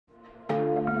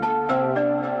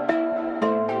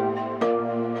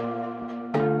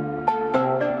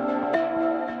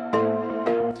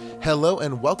Hello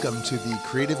and welcome to the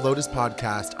Creative Lotus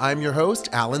podcast. I'm your host,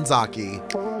 Alan Zaki.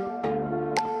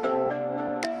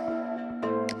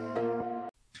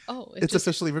 Oh, it's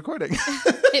officially recording.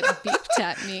 It beeped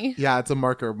at me. Yeah, it's a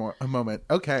moment.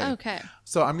 Okay. Okay.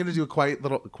 So I'm going to do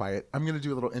I'm going to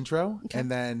do a little intro and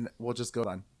then we'll just go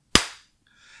on.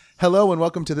 Hello and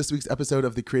welcome to this week's episode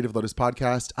of the Creative Lotus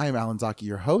podcast. I am Alan Zaki,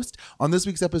 your host. On this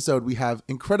week's episode, we have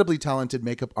incredibly talented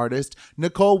makeup artist,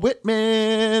 Nicole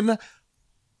Wittman.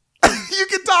 You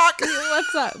can talk.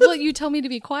 What's up? Well, you tell me to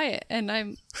be quiet, and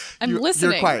I'm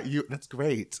listening. You're quiet. That's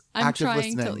great. I'm Active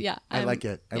trying listening. to. Yeah, I like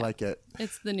it. I like it.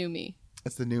 It's the new me.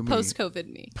 It's the new me. Post-COVID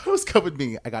me. Post-COVID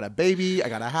me. I got a baby. I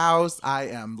got a house. I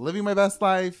am living my best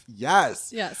life.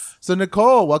 Yes. Yes. So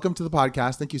Nicole, welcome to the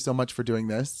podcast. Thank you so much for doing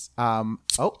this. Oh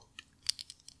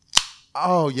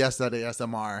yes, that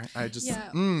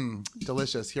ASMR.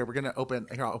 Delicious. Here,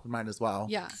 I'll open mine as well.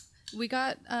 Yeah. We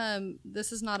got,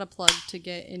 this is not a plug to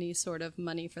get any sort of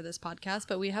money for this podcast,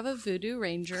 but we have a Voodoo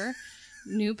Ranger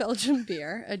New Belgian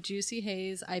beer, a Juicy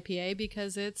Haze IPA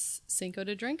because it's Cinco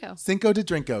de Drinko. Cinco de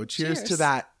Drinko. Cheers to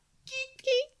that.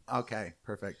 Okay,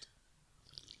 perfect.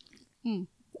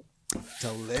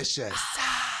 Delicious.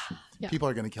 Yeah. People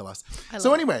are going to kill us.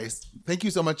 Anyways, thank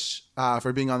you so much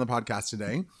for being on the podcast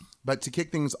today. But to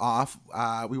kick things off,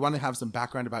 we want to have some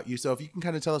background about you. So if you can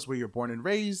kind of tell us where you're born and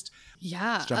raised.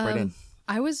 Yeah. Let's jump right in.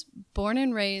 I was born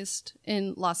and raised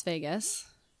in Las Vegas.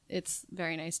 It's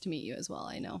very nice to meet you as well.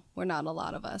 I know we're not a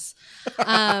lot of us.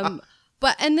 And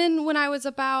then when I was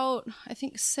about, I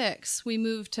think 6, we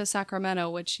moved to Sacramento,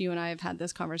 which you and I have had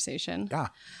this conversation. Yeah.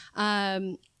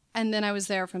 And then I was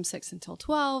there from 6 until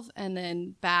 12 and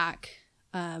then back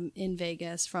in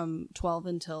Vegas from 12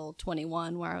 until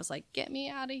 21, where I was like, get me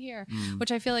out of here, which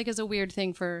I feel like is a weird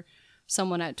thing for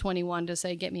someone at 21 to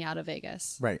say, get me out of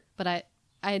Vegas. Right. But I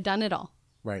had done it all.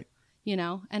 Right. You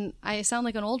know, and I sound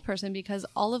like an old person because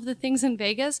all of the things in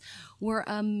Vegas were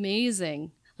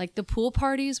amazing. Like the pool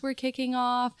parties were kicking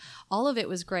off. All of it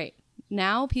was great.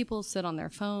 Now people sit on their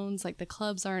phones. Like the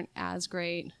clubs aren't as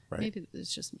great. Right. Maybe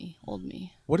it's just me, old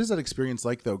me. What is that experience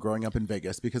like, though, growing up in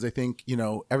Vegas? Because I think,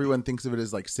 everyone thinks of it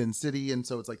as like Sin City. And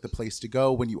so it's like the place to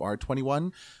go when you are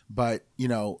 21. But,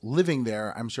 living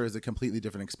there, I'm sure is a completely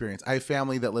different experience. I have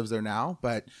family that lives there now,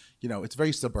 but, it's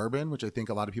very suburban, which I think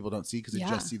a lot of people don't see because they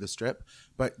just see the strip.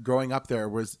 But growing up there,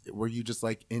 were you just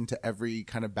like into every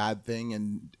kind of bad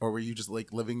thing or were you just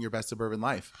like living your best suburban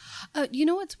life? You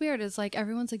know what's weird is like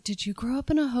everyone's like, did you grow up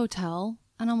in a hotel?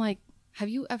 And I'm like, have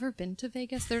you ever been to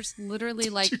Vegas? There's literally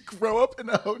like... Did you grow up in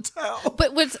a hotel?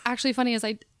 But what's actually funny is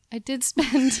I did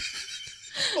spend...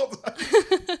 Hold on.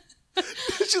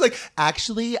 She's like,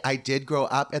 actually, I did grow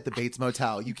up at the Bates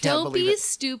Motel. You can't believe it. Don't be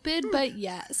stupid, but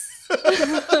yes.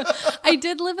 I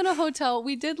did live in a hotel.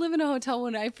 We did live in a hotel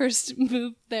when I first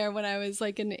moved there when I was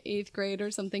like in 8th grade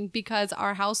or something because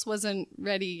our house wasn't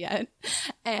ready yet.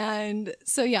 And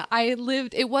so, yeah,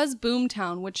 it was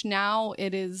Boomtown, which now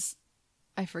it is...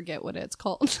 I forget what it's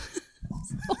called.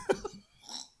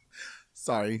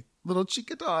 Sorry. Little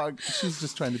chica dog. She's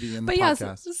just trying to be in the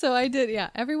podcast. Yeah, so I did. Yeah,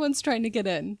 everyone's trying to get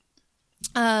in.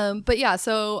 But yeah,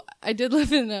 so I did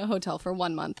live in a hotel for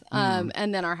 1 month.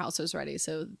 And then our house was ready.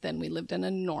 So then we lived in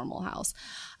a normal house.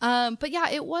 But yeah,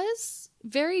 it was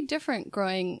very different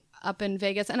growing up in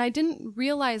Vegas. And I didn't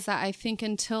realize that, I think,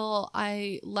 until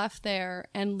I left there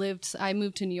and I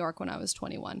moved to New York when I was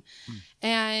 21.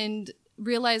 And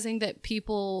realizing that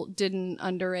people didn't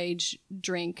underage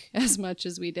drink as much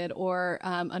as we did or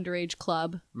underage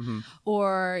club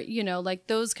or, like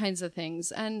those kinds of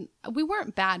things. And we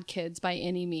weren't bad kids by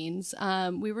any means.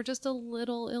 We were just a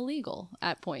little illegal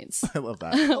at points. I love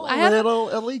that.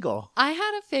 Illegal. I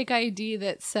had a fake ID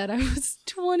that said I was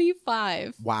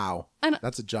 25. Wow.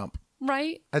 That's a jump.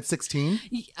 Right? At 16?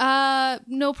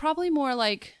 No, probably more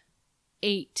like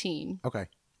 18. Okay.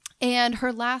 And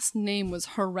her last name was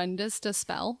horrendous to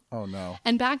spell. Oh, no.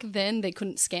 And back then, they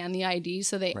couldn't scan the ID,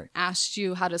 so they asked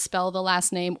you how to spell the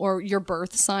last name or your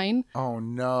birth sign. Oh,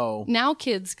 no. Now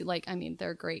kids,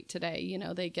 they're great today.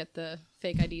 They get the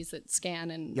fake IDs that scan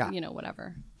and,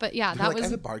 whatever. But yeah, I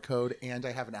have a barcode and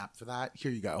I have an app for that. Here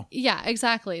you go. Yeah,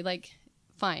 exactly.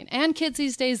 Fine. And kids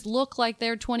these days look like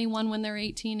they're 21 when they're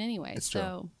 18 anyway. It's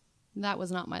true. That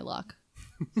was not my luck.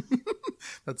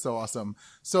 That's so awesome.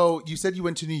 So you said you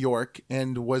went to New York,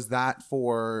 and was that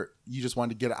for you just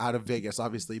wanted to get out of Vegas,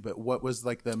 obviously, but what was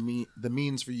like the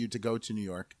means for you to go to New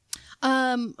York?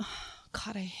 God,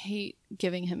 I hate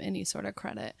giving him any sort of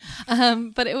credit.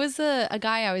 But it was a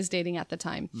guy I was dating at the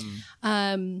time.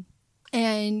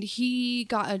 And he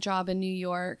got a job in New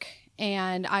York,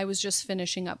 and I was just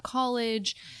finishing up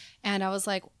college, and I was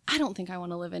like, I don't think I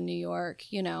want to live in New York,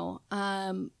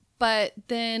 But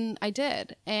then I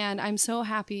did. And I'm so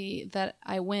happy that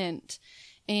I went.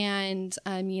 And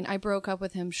I mean, I broke up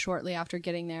with him shortly after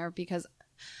getting there because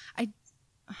I'm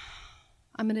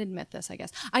going to admit this, I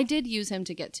guess. I did use him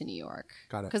to get to New York.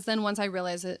 Got it. Because then once I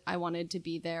realized that I wanted to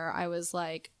be there, I was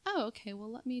like, oh, okay,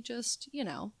 well, let me just,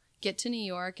 get to New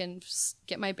York and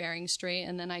get my bearings straight,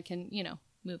 and then I can,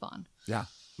 move on. Yeah.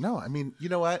 No, I mean, you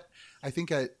know what? I think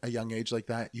at a young age like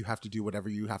that, you have to do whatever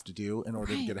you have to do in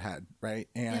order to get ahead, right?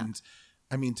 And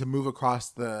I mean, to move across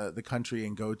the country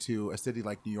and go to a city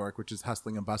like New York, which is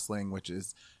hustling and bustling, which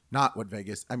is not what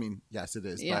Vegas, I mean, yes, it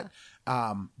is, but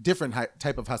different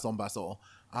type of hustle and bustle.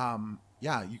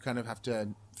 You kind of have to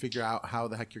figure out how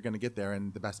the heck you're going to get there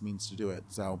and the best means to do it.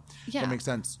 So that makes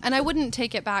sense. And I wouldn't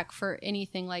take it back for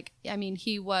anything. Like, I mean,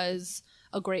 he was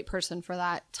a great person for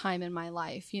that time in my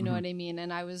life. You know what I mean?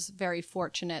 And I was very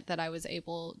fortunate that I was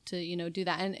able to, do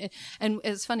that. And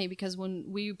it's funny because when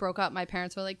we broke up, my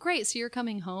parents were like, great, so you're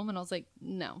coming home. And I was like,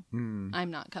 no,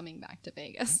 I'm not coming back to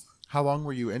Vegas. How long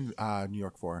were you in New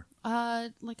York for?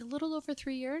 Like a little over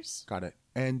 3 years. Got it.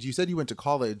 And you said you went to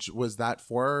college. Was that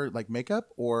for like makeup,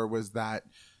 or was that,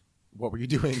 what were you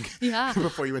doing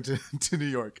before you went to New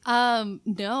York?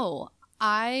 No,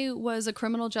 I was a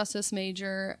criminal justice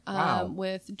major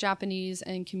with Japanese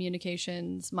and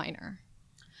communications minor.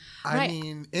 I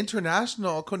mean,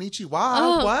 international. Konnichiwa.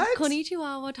 Oh, what?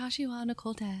 Konnichiwa, watashi wa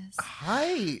Nicole des.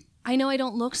 Hi. I know I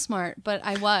don't look smart, but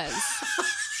I was.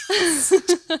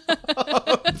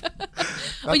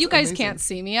 Well, you guys can't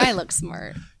see me. I look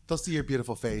smart. They'll see your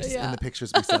beautiful face in the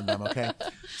pictures we send them, okay?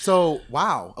 So,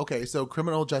 wow. Okay, so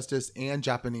criminal justice and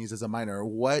Japanese as a minor.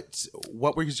 What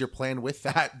was your plan with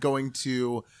that going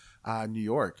to New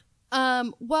York?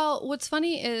 Well, what's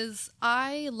funny is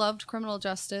I loved criminal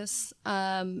justice,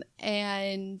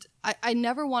 and I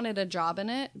never wanted a job in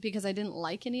it because I didn't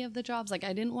like any of the jobs. Like,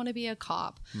 I didn't want to be a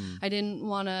cop. I didn't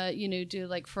want to, do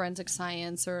like forensic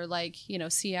science or like,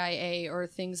 CIA or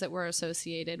things that were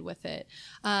associated with it.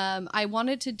 I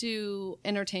wanted to do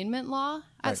entertainment law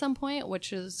at some point,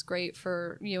 which is great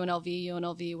for UNLV.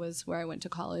 UNLV was where I went to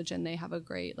college, and they have a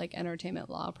great like entertainment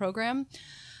law program.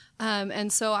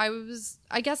 And so I was,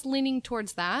 I guess, leaning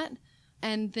towards that.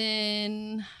 And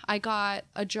then I got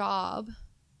a job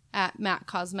at MAC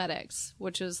Cosmetics,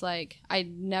 which is like, I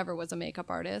never was a makeup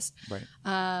artist. Right.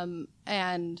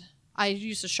 And I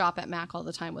used to shop at MAC all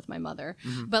the time with my mother,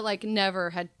 but like never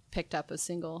had picked up a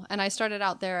single. And I started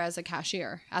out there as a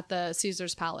cashier at the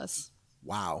Caesar's Palace.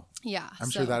 Wow. Yeah. I'm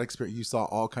sure that experience, you saw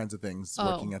all kinds of things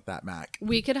working at that MAC.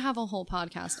 We could have a whole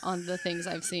podcast on the things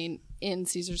I've seen in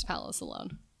Caesar's Palace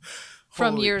alone.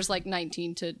 From years like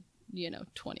 19 to,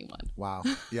 21. Wow.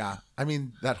 Yeah. I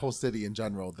mean, that whole city in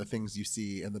general, the things you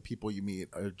see and the people you meet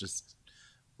are just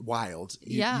wild.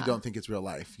 You don't think it's real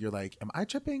life. You're like, am I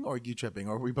tripping or are you tripping?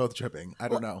 Or are we both tripping? I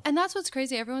don't know. And that's what's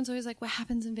crazy. Everyone's always like, what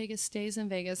happens in Vegas stays in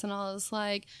Vegas. And I was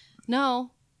like,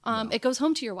 no. It goes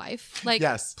home to your wife. Like,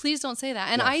 please don't say that.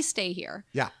 And I stay here.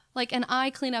 Yeah. Like, and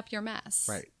I clean up your mess.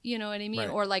 Right. You know what I mean? Right.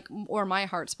 Or like, or my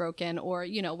heart's broken or,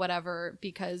 whatever,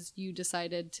 because you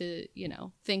decided to,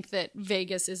 think that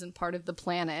Vegas isn't part of the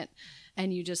planet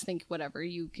and you just think whatever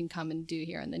you can come and do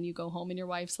here. And then you go home and your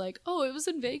wife's like, oh, it was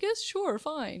in Vegas? Sure,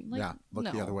 fine. Like,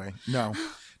 look the other way. No,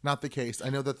 not the case. I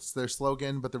know that's their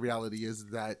slogan, but the reality is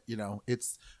that,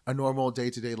 it's a normal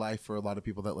day-to-day life for a lot of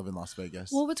people that live in Las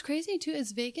Vegas. Well, what's crazy too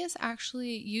is Vegas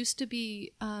actually used to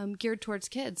be geared towards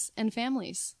kids and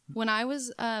families. When I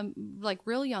was like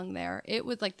real young there, it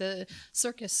was like the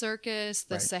Circus,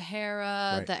 the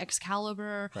Sahara, the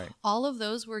Excalibur, all of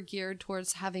those were geared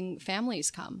towards having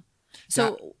families come.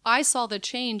 So I saw the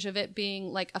change of it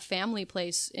being like a family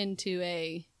place into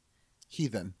a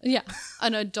heathen. Yeah,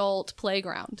 an adult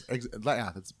playground.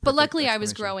 That's but luckily I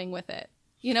was growing with it.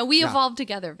 We evolved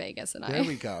together, Vegas and I. There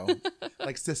we go.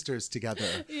 Like sisters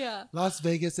together. Yeah. Las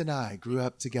Vegas and I grew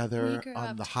up together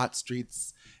on the hot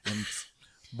streets and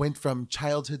went from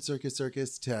childhood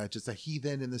circus to just a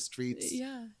heathen in the streets.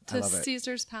 Yeah. To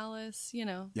Caesar's Palace,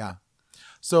 Yeah.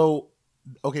 So,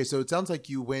 okay, so it sounds like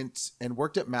you went and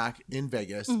worked at MAC in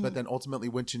Vegas, but then ultimately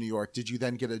went to New York. Did you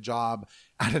then get a job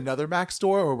at another MAC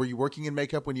store, or were you working in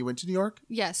makeup when you went to New York?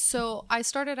 Yes. So I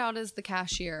started out as the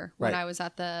cashier when I was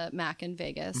at the MAC in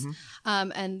Vegas.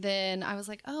 And then I was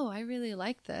like, oh, I really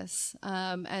like this.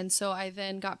 And so I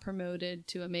then got promoted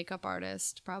to a makeup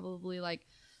artist probably like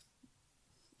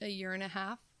a year and a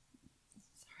half.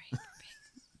 Sorry.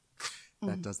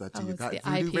 That does that to you. That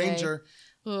Voodoo IPA. Ranger.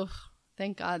 Ugh.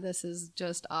 Thank God this is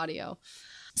just audio.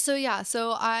 So yeah,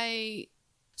 so I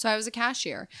was a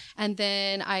cashier, and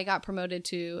then I got promoted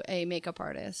to a makeup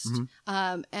artist.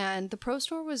 And the pro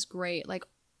store was great. Like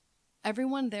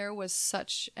everyone there was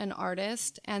such an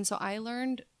artist. And so I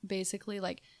learned basically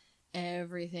like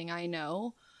everything I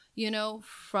know,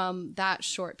 from that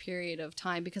short period of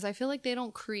time, because I feel like they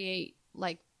don't create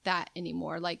like that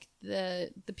anymore. Like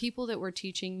the people that were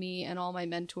teaching me and all my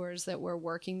mentors that were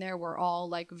working there were all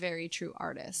like very true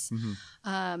artists.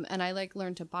 And I like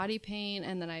learned to body paint,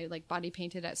 and then I like body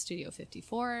painted at Studio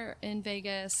 54 in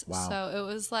Vegas. Wow. So it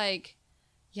was like,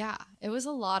 yeah, it was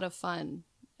a lot of fun.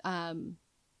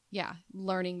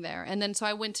 Learning there. And then so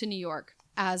I went to New York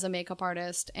as a makeup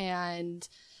artist, and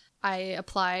I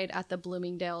applied at the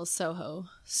Bloomingdale's Soho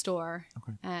store.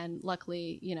 Okay. And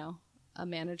luckily, a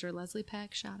manager, Leslie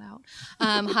Peck, shout out,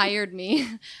 hired me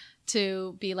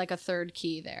to be like a third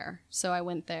key there. So I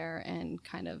went there and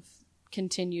kind of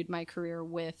continued my career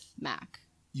with MAC.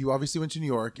 You obviously went to New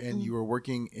York and you were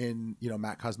working in,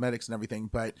 MAC Cosmetics and everything,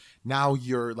 but now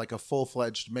you're like a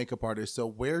full-fledged makeup artist. So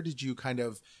where did you kind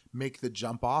of make the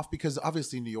jump off? Because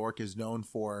obviously New York is known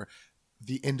for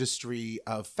the industry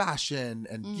of fashion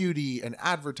and beauty and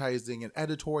advertising and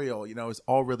editorial, is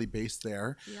all really based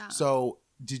there. Yeah. So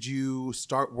did you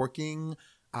start working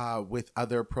with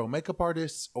other pro makeup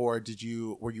artists, or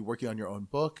were you working on your own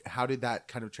book? How did that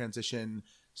kind of transition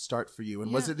start for you?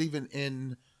 And was it even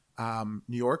in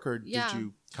New York, or did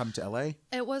you come to LA?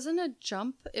 It wasn't a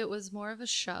jump. It was more of a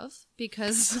shove,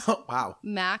 because wow,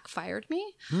 Mac fired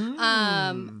me.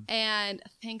 And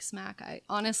thanks, Mac. I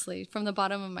honestly, from the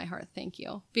bottom of my heart, thank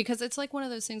you. Because it's like one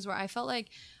of those things where I felt like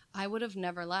I would have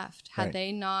never left had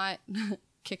they not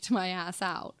kicked my ass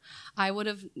out. I would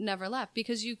have never left,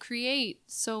 because you create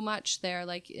so much there.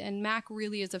 Like, and Mac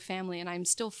really is a family, and I'm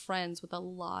still friends with a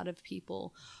lot of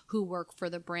people who work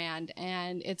for the brand,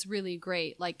 and it's really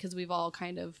great. Like, because we've all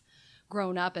kind of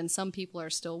grown up, and some people are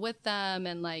still with them,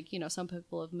 and like, some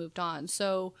people have moved on.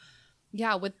 So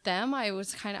yeah, with them, I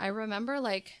remember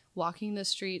like walking the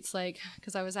streets, like,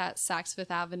 because I was at Saks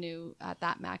Fifth Avenue at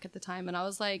that Mac at the time, and I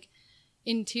was like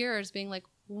in tears being like,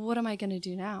 what am I going to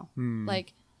do now?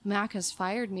 Like, Mac has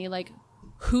fired me. Like,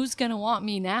 who's going to want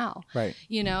me now? Right.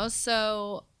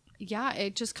 So yeah,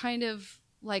 it just kind of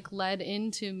like led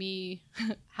into me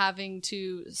having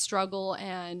to struggle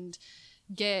and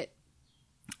get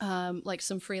like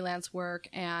some freelance work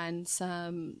and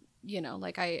some,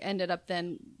 like I ended up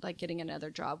then like getting another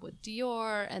job with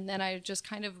Dior. And then I just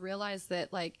kind of realized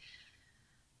that like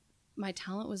my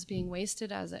talent was being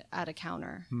wasted at a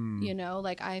counter.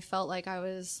 Like I felt like I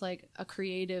was like a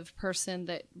creative person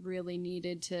that really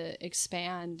needed to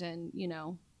expand and,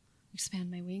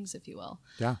 expand my wings, if you will.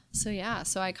 Yeah.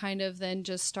 So I kind of then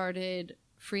just started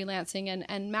freelancing,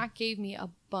 and Mac gave me a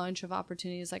bunch of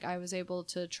opportunities. Like I was able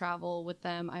to travel with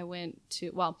them. I went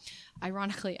to, well,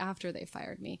 ironically, after they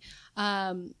fired me,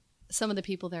 some of the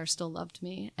people there still loved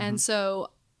me. And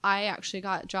so I actually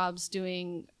got jobs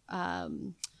doing,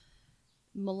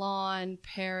 Milan,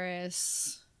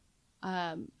 Paris,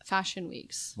 fashion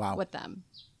weeks with them.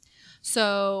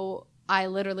 So I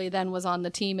literally then was on the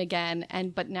team again,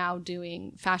 but now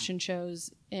doing fashion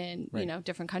shows in,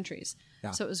 different countries.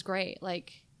 Yeah. So it was great.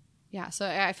 Like, yeah. So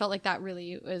I felt like that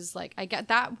really was like,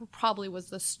 that probably was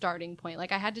the starting point.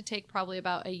 Like I had to take probably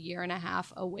about a year and a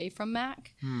half away from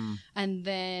Mac, and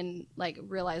then like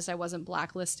realized I wasn't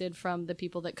blacklisted from the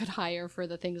people that could hire for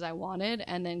the things I wanted,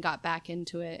 and then got back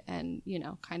into it and,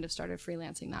 kind of started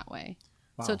freelancing that way.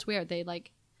 Wow. So it's weird. They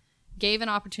like gave an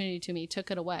opportunity to me,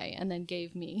 took it away, and then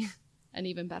gave me an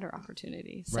even better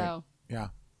opportunity. So right. Yeah.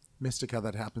 Mystic how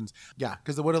that happens. Yeah,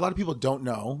 because what a lot of people don't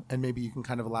know, and maybe you can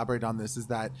kind of elaborate on this, is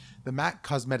that the MAC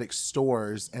Cosmetics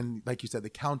stores, and like you said,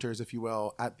 the counters, if you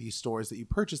will, at these stores that you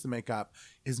purchase the makeup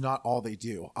is not all they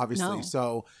do, obviously. No.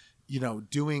 So,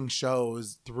 doing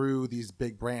shows through these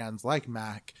big brands like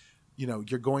MAC,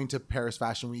 you're going to Paris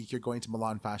Fashion Week, you're going to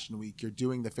Milan Fashion Week, you're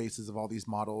doing the faces of all these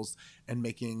models and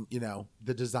making,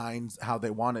 the designs how they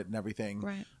want it and everything.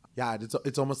 Right. Yeah,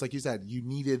 it's almost like you said, you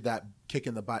needed that kick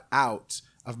in the butt out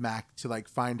of Mac to like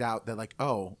find out that like,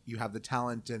 oh, you have the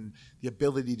talent and the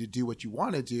ability to do what you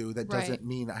want to do. That doesn't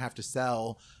mean I have to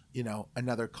sell,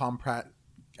 another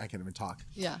I can't even talk.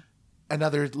 Yeah.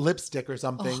 Another lipstick or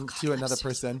something to another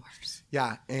person.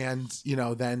 Yeah. And,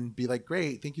 then be like,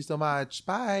 great, thank you so much.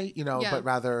 Bye. But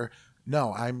rather,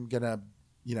 no, I'm going to,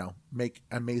 make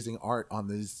amazing art on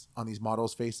these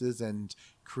models' faces and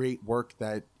create work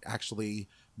that actually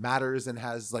matters and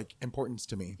has like importance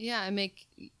to me. Yeah, and make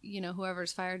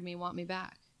whoever's fired me want me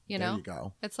back. There you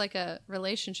go. It's like a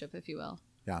relationship, if you will.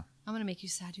 Yeah. I'm gonna make you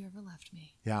sad you ever left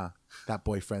me. Yeah, that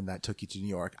boyfriend that took you to New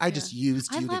York. I just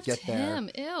used you to get there. I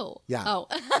left him. Ew. Yeah. Oh.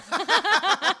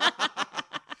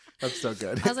 That's so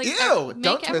good. I was like, ew!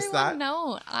 Don't twist that.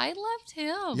 No, I left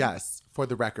him. Yes. For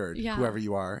the record, Yeah. whoever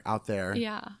you are out there,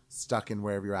 Yeah. stuck in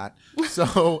wherever you're at.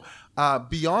 So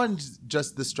beyond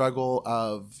just the struggle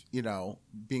of,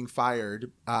 being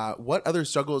fired, what other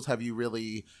struggles have you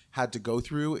really had to go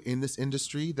through in this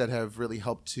industry that have really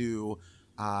helped you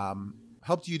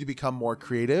to become more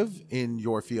creative in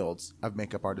your fields of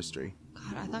makeup artistry?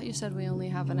 God, I thought you said we only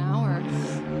have an hour.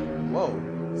 Whoa.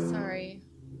 Sorry.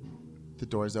 The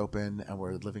door's open and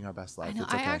we're living our best life. I know.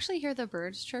 It's okay. I actually hear the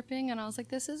birds chirping and I was like,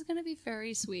 this is going to be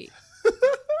very sweet.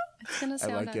 It's going to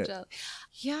sound like it. angelic.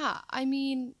 Yeah. I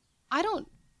mean, I don't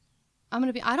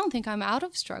think I'm out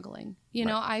of struggling. You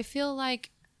know, I feel like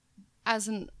as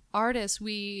an artist,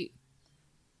 we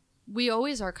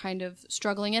always are kind of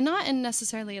struggling, and not in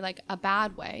necessarily like a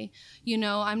bad way.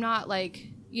 I'm not like,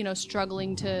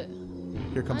 struggling to.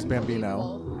 Here comes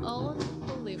Bambino.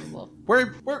 Unbelievable.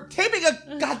 We're taping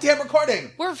a goddamn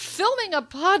recording. We're filming a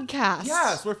podcast.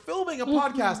 Yes, we're filming a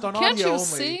podcast on Can't audio you only.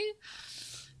 see?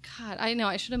 God, I know.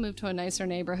 I should have moved to a nicer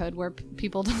neighborhood where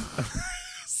people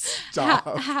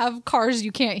don't have cars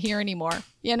you can't hear anymore.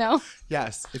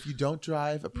 Yes, if you don't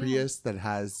drive a Prius that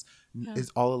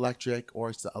is all electric or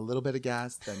it's a little bit of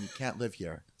gas, then you can't live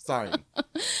here. Sorry.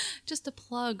 Just a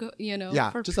plug,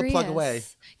 Yeah, for just Prius. a plug away.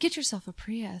 Get yourself a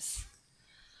Prius.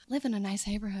 Live in a nice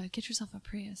neighborhood. Get yourself a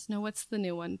Prius. No, what's the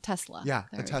new one? Tesla. Yeah,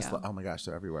 There a we Tesla. go. Oh my gosh,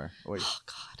 they're everywhere. Wait, Oh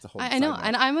God, it's a whole I know, side note.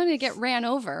 and I'm going to get ran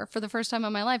over for the first time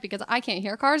in my life because I can't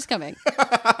hear cars coming.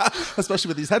 Especially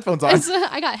with these headphones on.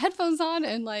 I got headphones on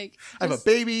and like I have a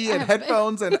baby and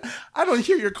headphones, and I don't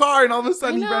hear your car, and all of a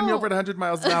sudden you ran me know. over at 100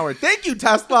 miles an hour. Thank you,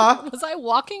 Tesla. Was I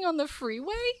walking on the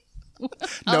freeway?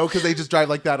 No, because they just drive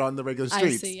like that on the regular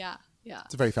streets. I see. Yeah.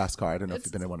 It's a very fast car. I don't know if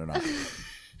you've been in one or not.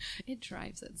 It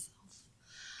drives itself.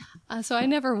 So I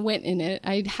never went in it.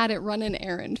 I had it run an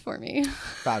errand for me.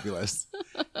 Fabulous.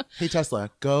 Hey, Tesla,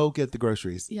 go get the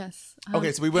groceries. Yes.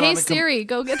 Okay, so we went hey on a Siri,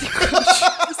 go get the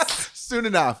groceries. soon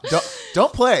enough.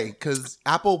 Don't play, because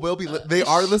Apple will be. They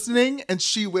are listening, and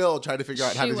she will try to figure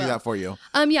out how to do that for you.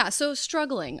 Yeah. So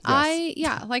struggling.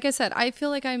 Yes. Like I said, I feel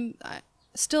like I'm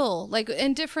still like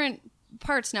in different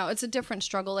parts now. It's a different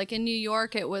struggle. Like in New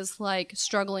York, it was like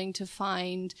struggling to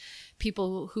find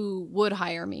people who would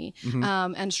hire me,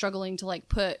 and struggling to like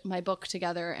put my book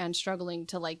together and struggling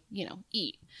to like,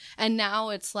 eat. And now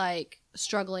it's like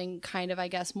struggling kind of, I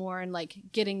guess, more in like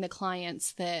getting the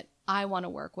clients that I want to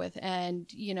work with, and,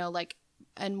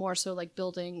 and more so like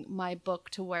building my book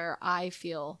to where I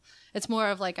feel it's more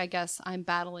of like, I guess I'm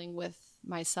battling with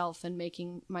myself and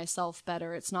making myself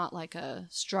better. It's not like a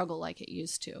struggle like it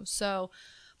used to. So,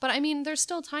 but I mean, there's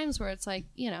still times where it's like,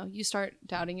 you start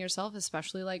doubting yourself,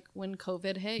 especially like when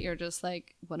COVID hit, you're just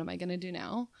like, what am I going to do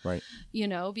now? Right.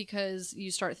 Because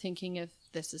you start thinking if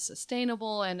this is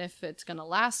sustainable and if it's going to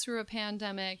last through a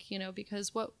pandemic,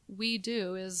 because what we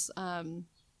do is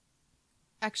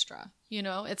extra,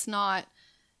 it's not,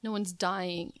 no one's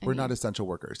dying. We're not essential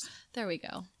workers. There we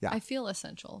go. Yeah. I feel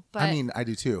essential. But I mean, I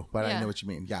do too, but Yeah. I know what you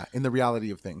mean. Yeah. In the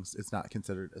reality of things, it's not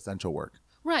considered essential work.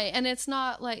 right. And it's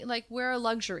not like we're a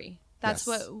luxury. That's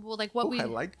Yes. what Ooh, we I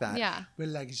like that. Yeah. We're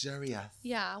luxurious.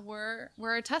 Yeah, we're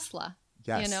a Tesla.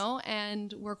 Yes.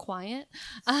 And we're quiet.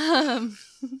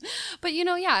 But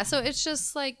yeah, so it's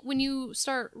just like when you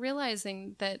start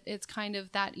realizing that it's kind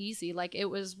of that easy, like it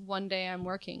was one day I'm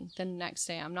working, then the next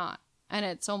day I'm not. And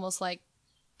it's almost like,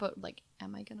 but like,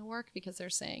 am I going to work? Because they're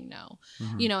saying no,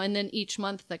 and then each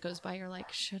month that goes by, you're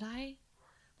like, should I?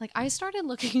 Like, I started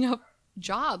looking up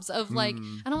jobs of like,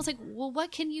 and I was like, well,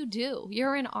 what can you do?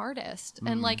 You're an artist,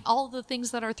 and like all the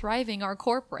things that are thriving are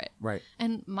corporate. Right.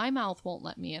 And my mouth won't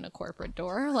let me in a corporate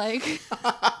door. Like,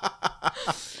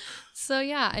 so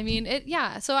yeah, I mean,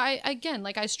 so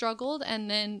I struggled,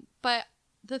 and then, but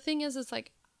the thing is, it's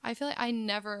like, I feel like I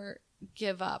never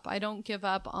give up. I don't give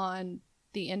up on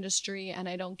the industry, and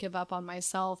I don't give up on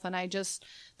myself. And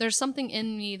there's something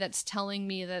in me that's telling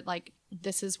me that like,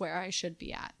 this is where I should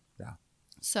be at. Yeah.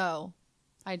 So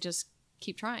I just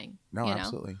keep trying. No,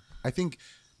 absolutely. I think,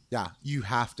 you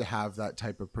have to have that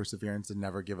type of perseverance and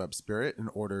never give up spirit in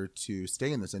order to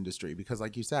stay in this industry. Because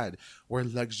like you said, we're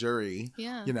luxury,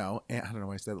 Yeah. and I don't know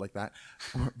why I said it like that.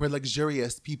 We're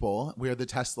luxurious people. We're the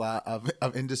Tesla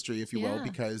of industry, if you will, Yeah.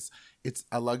 because it's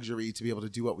a luxury to be able to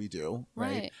do what we do.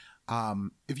 Right.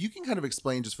 If you can kind of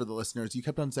explain just for the listeners, you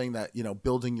kept on saying that,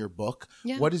 building your book.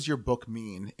 Yeah. What does your book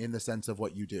mean in the sense of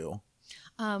what you do?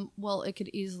 Well, it could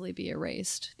easily be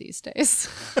erased these days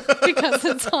because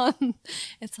it's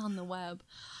on the web.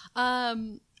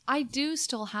 I do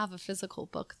still have a physical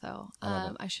book though.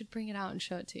 I should bring it out and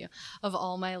show it to you, of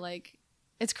all my like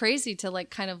it's crazy to like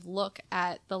kind of look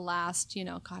at the last,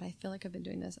 God, I feel like I've been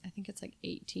doing this. I think it's like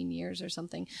 18 years or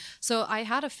something. So I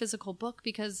had a physical book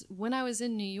because when I was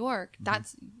in New York,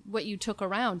 that's what you took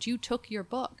around. You took your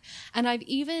book. And I've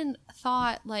even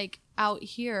thought like out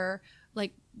here,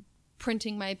 like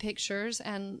printing my pictures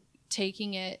and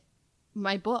taking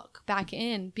my book back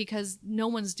in because no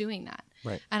one's doing that.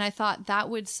 Right. And I thought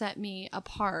that would set me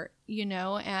apart,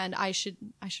 and I should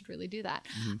really do that.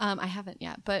 I haven't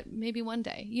yet, but maybe one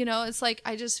day, it's like,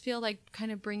 I just feel like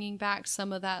kind of bringing back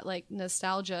some of that like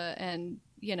nostalgia and,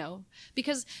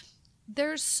 because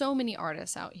there's so many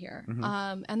artists out here.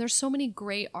 And there's so many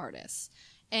great artists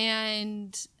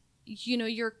and,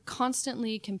 you're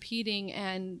constantly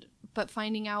competing but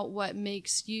finding out what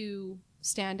makes you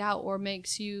stand out or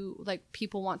makes you like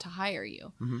people want to hire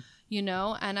you,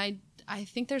 and I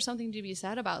think there's something to be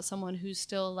said about someone who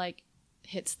still like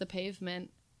hits the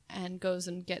pavement and goes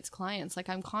and gets clients. Like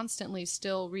I'm constantly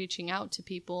still reaching out to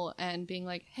people and being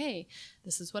like, hey,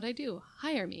 this is what I do.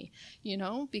 Hire me,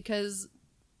 because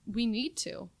we need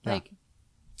to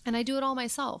and I do it all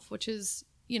myself, which is,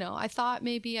 I thought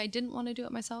maybe I didn't want to do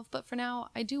it myself, but for now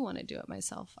I do want to do it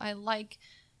myself. I like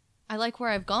where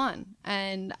I've gone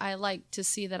and I like to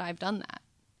see that I've done that.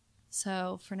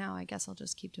 So for now, I guess I'll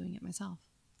just keep doing it myself.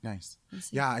 Nice.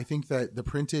 Yeah, I think that the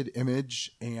printed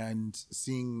image and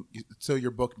seeing, so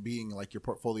your book being like your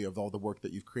portfolio of all the work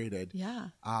that you've created. Yeah.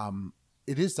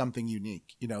 It is something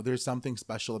unique. There's something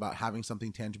special about having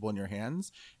something tangible in your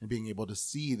hands and being able to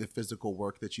see the physical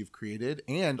work that you've created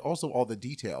and also all the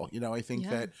detail. I think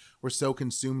that we're so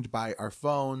consumed by our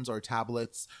phones, our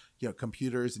tablets,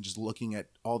 computers, and just looking at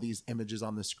all these images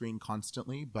on the screen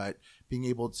constantly, but being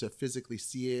able to physically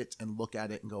see it and look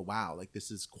at it and go, wow, like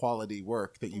this is quality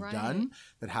work that you've done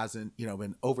that hasn't,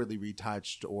 been overly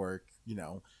retouched or,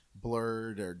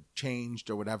 blurred or changed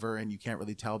or whatever, and you can't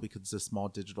really tell because it's a small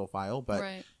digital file, but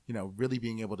really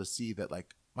being able to see that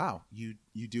like, wow, you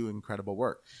do incredible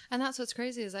work. And that's what's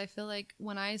crazy is I feel like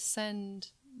when I send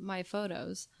my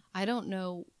photos, I don't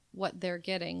know what they're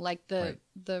getting, like the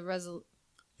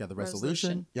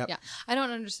resolution. Yep. Yeah. I don't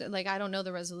understand. Like, I don't know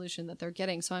the resolution that they're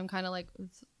getting. So I'm kind of like,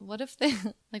 what if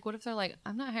they're like,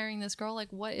 I'm not hiring this girl.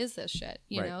 Like, what is this shit?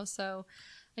 You know? So,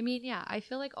 I mean, yeah, I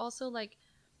feel like also like,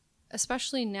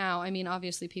 especially now, I mean,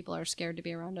 obviously people are scared to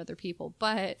be around other people,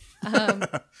 but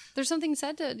there's something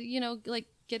said to, like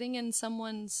getting in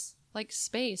someone's like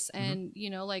space and,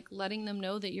 like letting them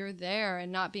know that you're there and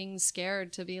not being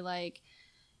scared to be like,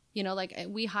 like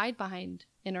we hide behind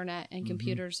internet and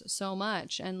computers so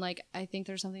much. And like, I think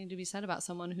there's something to be said about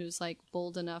someone who's like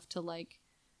bold enough to like,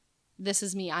 this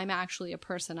is me. I'm actually a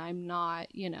person. I'm not,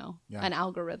 an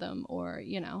algorithm or,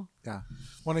 Yeah. Well,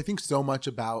 and I think so much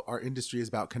about our industry is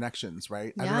about connections,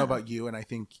 right? I don't know about you, and I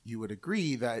think you would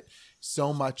agree that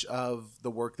so much of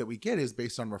the work that we get is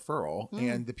based on referral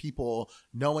and the people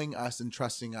knowing us and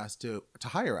trusting us to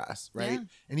hire us, right? Yeah.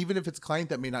 And even if it's a client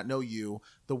that may not know you,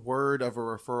 the word of a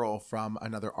referral from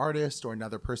another artist or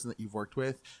another person that you've worked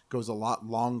with goes a lot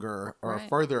longer or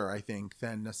further, I think,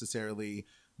 than necessarily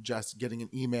just getting an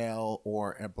email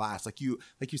or a blast. Like you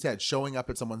said, showing up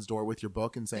at someone's door with your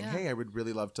book and saying, hey, I would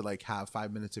really love to like have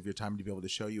 5 minutes of your time to be able to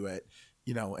show you it,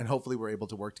 and hopefully we're able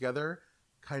to work together,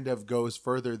 kind of goes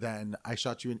further than I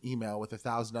shot you an email with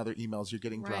 1,000 other emails you're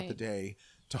getting throughout the day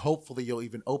to hopefully you'll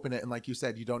even open it. And like you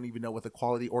said, you don't even know what the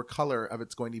quality or color of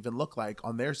it's going to even look like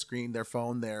on their screen, their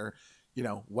phone, their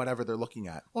whatever they're looking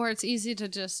at. Or it's easy to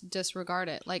just disregard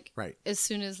it. Like as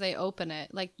soon as they open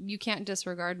it, like you can't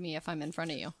disregard me if I'm in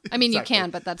front of you. I mean, you can,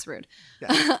 but that's rude.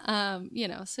 Yeah.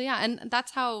 So yeah. And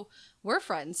that's how we're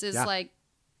friends is like,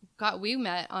 God, we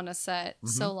met on a set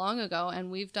so long ago and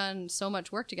we've done so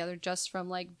much work together just from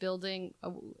like building.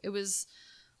 It was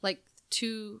like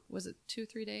 2-3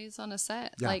 days on a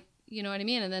set? Yeah. Like, you know what I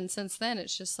mean? And then since then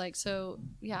it's just like, so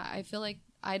yeah, I feel like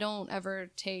I don't ever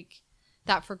take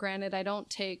that for granted. I don't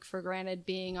take for granted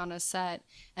being on a set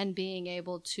and being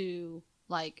able to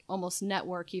like almost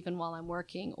network even while I'm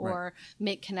working or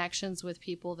make connections with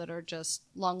people that are just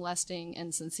long lasting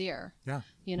and sincere. Yeah.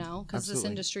 Because this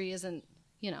industry isn't,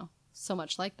 so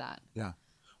much like that. Yeah.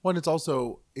 Well, and it's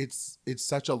also, it's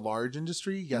such a large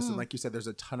industry. Yes. And like you said, there's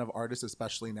a ton of artists,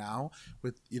 especially now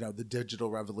with, the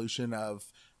digital revolution of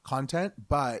content,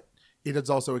 but it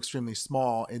is also extremely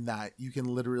small in that you can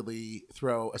literally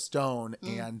throw a stone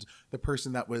and the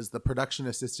person that was the production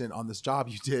assistant on this job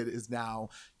you did is now,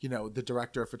 the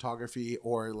director of photography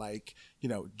or like,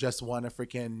 just won a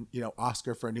freaking,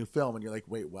 Oscar for a new film. And you're like,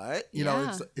 wait, what?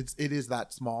 It is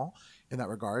that small in that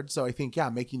regard. So I think,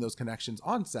 making those connections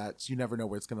on sets, you never know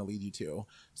where it's going to lead you to.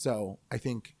 So I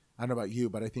think I don't know about you,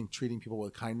 but I think treating people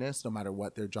with kindness, no matter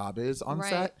what their job is on Right.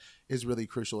 set, is really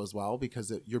crucial as well,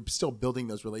 because you're still building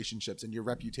those relationships, and your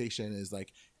reputation is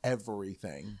like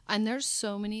everything. And there's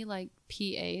so many like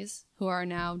PAs who are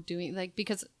now doing like,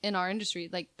 because in our industry,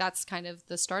 like that's kind of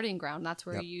the starting ground. That's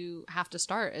where Yep. you have to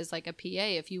start, is like a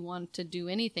PA if you want to do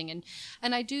anything.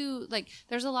 And I do like,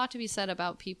 there's a lot to be said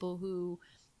about people who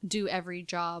do every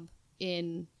job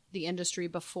in the industry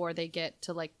before they get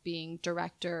to like being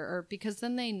director, or because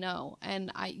then they know, and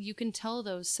you can tell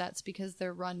those sets because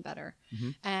they're run better.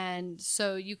 And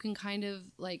so you can kind of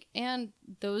like, and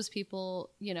those people,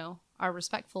 you know, are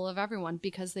respectful of everyone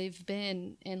because they've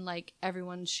been in like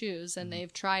everyone's shoes, and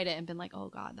they've tried it and been like, oh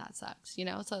God, that sucks, you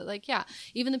know? So like, yeah,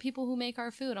 even the people who make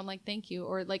our food, I'm like, thank you.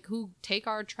 Or like who take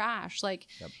our trash, like,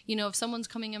 you know, if someone's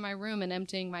coming in my room and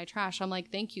emptying my trash, I'm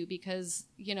like, thank you, because,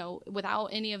 you know, without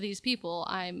any of these people,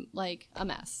 I'm like a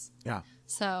mess. Yeah,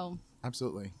 So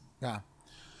absolutely. Yeah.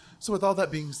 So with all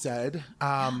that being said,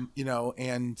 you know,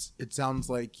 and it sounds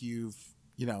like you've,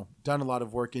 you know, done a lot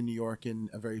of work in New York in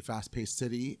a very fast-paced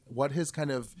city. What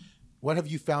have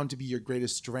you found to be your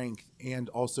greatest strength and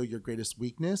also your greatest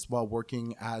weakness while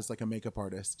working as like a makeup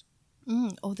artist?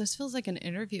 oh, this feels like an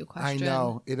interview question. I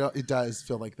know it does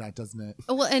feel like that, doesn't it?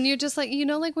 Well, and you're just like, you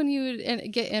know, like when you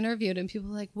get interviewed and people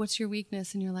are like, what's your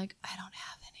weakness? And you're like, I don't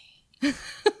have any.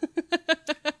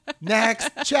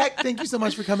 Next, check. Thank you so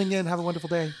much for coming in. Have a wonderful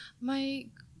day. My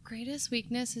greatest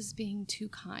weakness is being too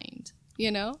kind,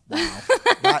 you know? Wow.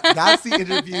 That's the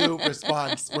interview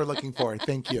response we're looking for.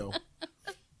 Thank you.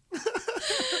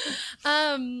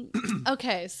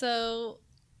 Okay, so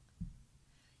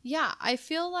yeah, I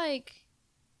feel like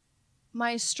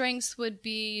my strengths would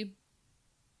be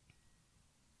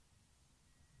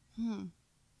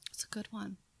it's a good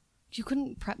one. You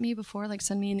couldn't prep me before, like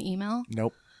send me an email?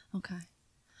 Nope. Okay.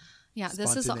 Yeah,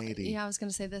 this is all, Spontaneity. yeah, I was going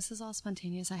to say this is all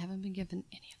spontaneous. I haven't been given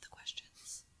any of the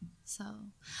questions. So,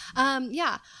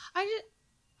 yeah,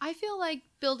 I feel like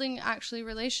building actually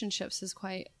relationships is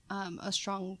quite a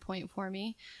strong point for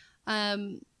me.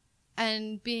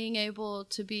 And being able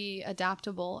to be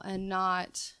adaptable and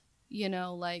not, you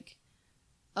know, like,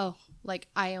 oh, like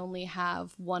I only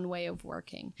have one way of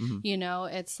working. You know,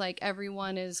 it's like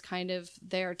everyone is kind of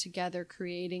there together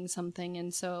creating something.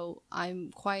 And so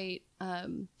I'm quite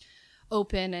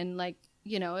open, and like,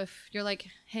 you know, if you're like,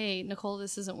 hey, Nicole,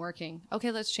 this isn't working.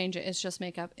 Okay, let's change it. It's just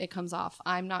makeup. It comes off.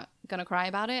 I'm not going to cry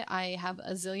about it. I have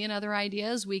a zillion other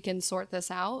ideas. We can sort this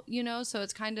out, you know? So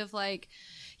it's kind of like,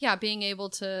 yeah, being able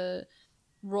to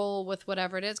roll with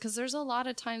whatever it is, because there's a lot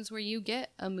of times where you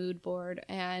get a mood board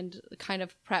and kind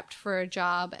of prepped for a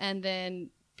job, and then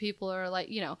people are like,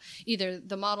 you know, either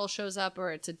the model shows up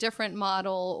or it's a different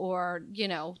model, or, you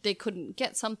know, they couldn't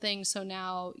get something, so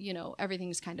now, you know,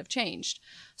 everything's kind of changed.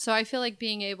 So I feel like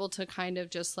being able to kind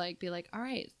of just like be like, all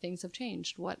right, things have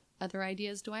changed, what other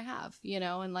ideas do I have, you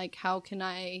know, and like how can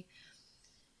I,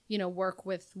 you know, work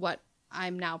with what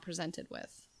I'm now presented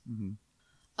with.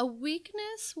 A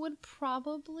weakness would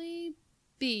probably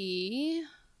be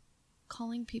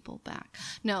calling people back.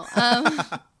 No,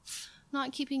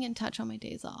 not keeping in touch on my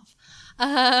days off.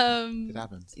 It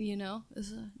happens. You know,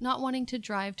 not wanting to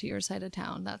drive to your side of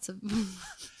town. That's a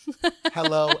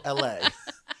Hello, LA.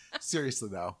 Seriously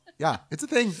though. Yeah, it's a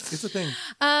thing. It's a thing.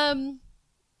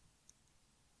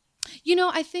 You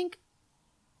know, I think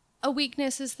a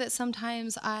weakness is that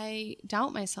sometimes I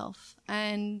doubt myself,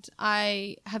 and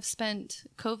I have spent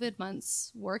COVID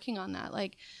months working on that.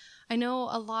 Like, I know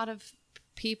a lot of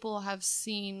people have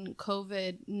seen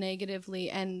COVID negatively,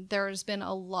 and there's been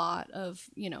a lot of,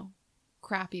 you know,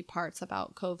 crappy parts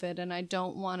about COVID, and I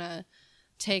don't want to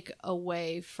take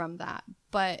away from that.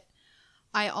 But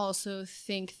I also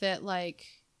think that, like,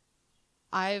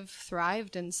 I've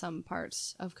thrived in some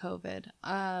parts of COVID.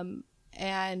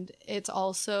 And it's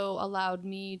also allowed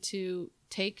me to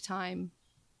take time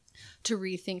to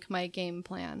rethink my game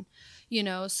plan, you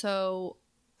know? So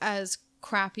as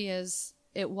crappy as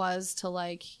it was to,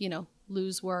 like, you know,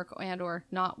 lose work and or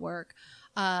not work,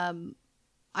 I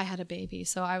had a baby.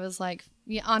 So I was like,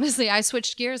 yeah, honestly, I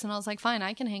switched gears and I was like, fine,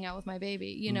 I can hang out with my baby,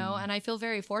 you know? And I feel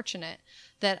very fortunate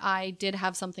that I did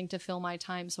have something to fill my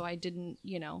time, so I didn't,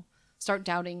 you know, start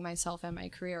doubting myself and my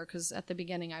career, because at the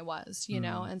beginning I was, you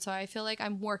know? And so I feel like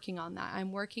I'm working on that.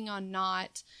 I'm working on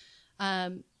not,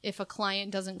 if a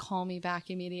client doesn't call me back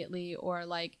immediately or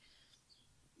like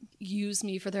use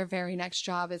me for their very next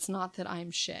job, it's not that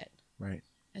I'm shit. Right.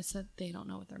 It's that they don't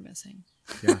know what they're missing.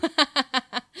 Yeah.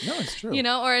 No, it's true. You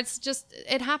know, or it's just,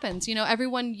 it happens. You know,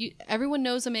 everyone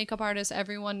knows a makeup artist.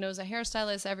 Everyone knows a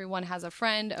hairstylist. Everyone has a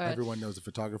friend. Everyone knows a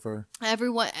photographer.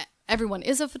 Everyone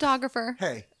is a photographer.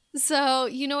 Hey. So,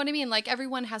 you know what I mean? Like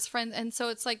everyone has friends. And so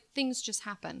it's like things just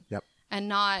happen. Yep. And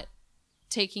not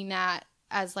taking that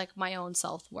as like my own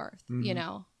self-worth, you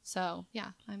know? So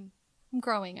yeah, I'm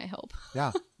growing, I hope.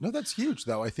 Yeah. No, that's huge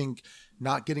though. I think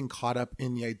not getting caught up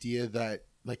in the idea that,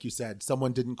 like you said,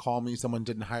 someone didn't call me, someone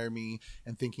didn't hire me,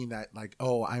 and thinking that like,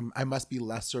 oh, I must be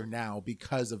lesser now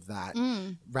because of that.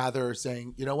 Rather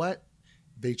saying, you know what?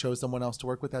 They chose someone else to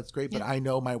work with. That's great. But I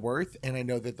know my worth, and I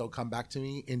know that they'll come back to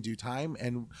me in due time,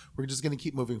 and we're just going to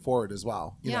keep moving forward as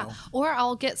well. You know? Or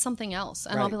I'll get something else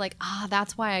and Right. I'll be like,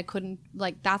 that's why I couldn't,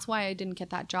 like, that's why I didn't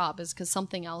get that job, is because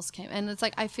something else came. And it's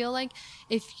like, I feel like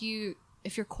if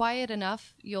you're quiet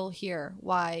enough, you'll hear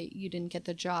why you didn't get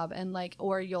the job, and like,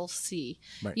 or you'll see,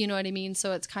 Right. you know what I mean?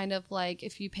 So it's kind of like,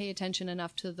 if you pay attention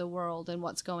enough to the world and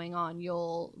what's going on,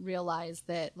 you'll realize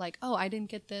that like, oh, I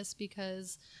didn't get this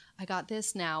because I got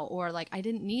this now, or like, I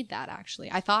didn't need that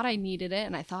actually. I thought I needed it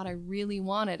and I thought I really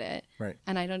wanted it. Right.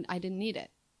 And I didn't need it,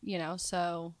 you know?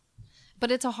 So, but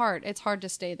it's hard to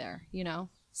stay there, you know?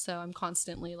 So I'm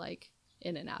constantly like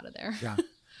in and out of there. Yeah.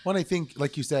 Well, I think,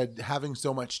 like you said, having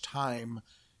so much time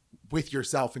with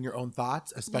yourself and your own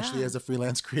thoughts, especially as a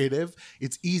freelance creative,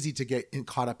 it's easy to get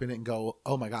caught up in it and go,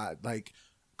 oh my God, like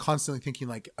constantly thinking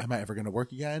like, am I ever going to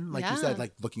work again? Like you said,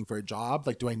 like looking for a job.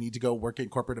 Like, do I need to go work in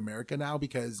corporate America now?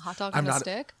 Because Hot dog I'm on a not,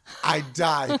 stick. I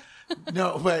die.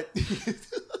 No, but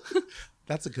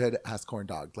that's a good ass corn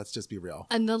dog. Let's just be real.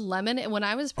 And the lemonade, when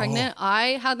I was pregnant,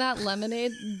 I had that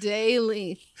lemonade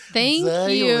daily. Thank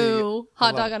Daily. you,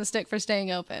 Hot Dog on a Stick, for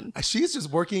staying open. She's just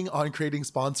working on creating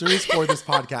sponsors for this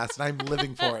podcast, and I'm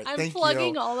living for it. I'm Thank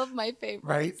plugging you. all of my favorites.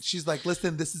 Right? She's like,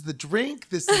 listen, this is the drink.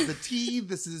 This is the tea.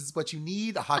 This is what you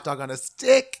need. A hot dog on a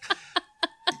stick.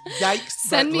 Yikes.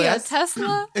 Send me a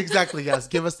Tesla. Exactly. Yes.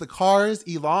 Give us the cars.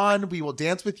 Elon, we will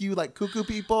dance with you like cuckoo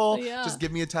people. Yeah. Just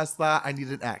give me a Tesla. I need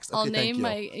an X. Okay,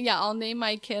 I'll name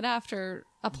my kid after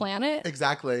a planet.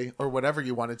 Exactly. Or whatever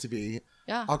you want it to be.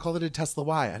 Yeah. I'll call it a Tesla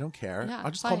Y. I don't care. Yeah,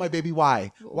 I'll just why? call my baby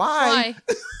Y. Why?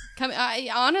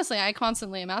 Honestly, I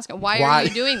constantly am asking, why Why? are you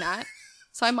doing that?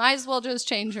 So I might as well just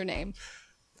change your name.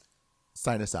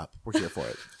 Sign us up. We're here for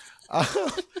it.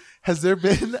 Has there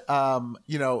been,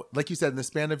 like you said, in the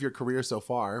span of your career so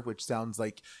far, which sounds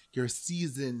like you're a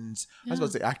seasoned, I was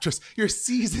about to say actress, you're a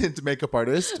seasoned makeup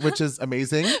artist, which is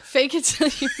amazing. Fake it till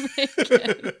you make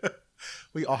it.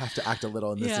 We all have to act a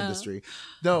little in this industry.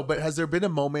 No, but has there been a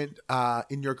moment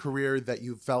in your career that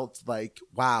you felt like,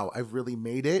 wow, I've really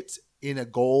made it in a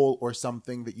goal or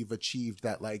something that you've achieved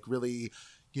that like really,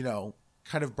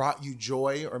 kind of brought you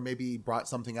joy, or maybe brought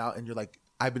something out and you're like,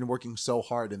 I've been working so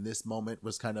hard, and this moment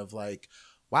was kind of like,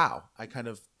 wow, I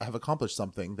have accomplished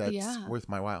something that's worth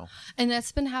my while. And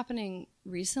that's been happening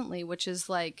recently, which is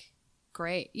like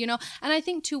great, and I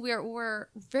think too, we're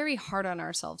very hard on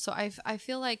ourselves. So I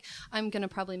feel like I'm going to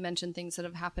probably mention things that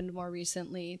have happened more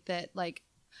recently that like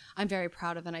I'm very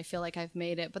proud of, and I feel like I've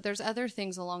made it. But there's other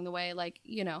things along the way, like,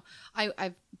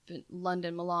 I've been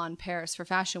London, Milan, Paris for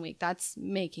Fashion Week. That's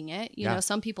making it. You know,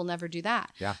 some people never do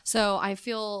that. Yeah. So I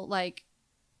feel like,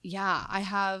 I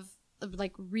have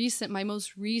like my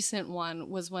most recent one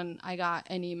was when I got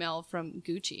an email from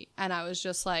Gucci, and I was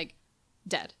just like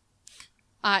dead.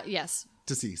 Yes.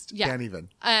 Deceased. Yeah. Can't even.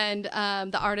 And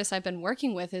the artist I've been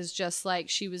working with is just like,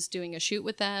 she was doing a shoot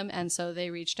with them. And so they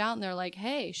reached out and they're like,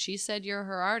 hey, she said you're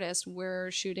her artist.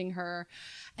 We're shooting her.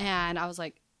 And I was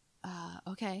like,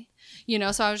 okay.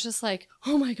 So I was just like,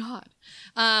 oh my God.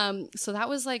 So that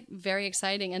was like very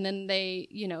exciting. And then they,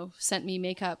 sent me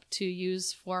makeup to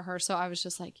use for her. So I was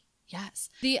just like, yes.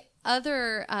 The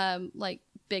other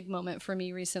big moment for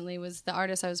me recently was the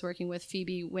artist I was working with,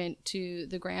 Phoebe, went to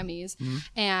the Grammys,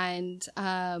 and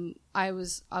I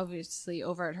was obviously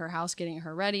over at her house getting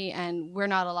her ready, and we're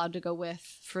not allowed to go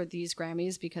for these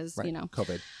Grammys because,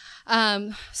 COVID.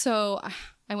 So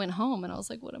I went home and I was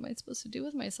like, what am I supposed to do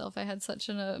with myself? I had such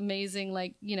an amazing,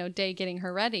 day getting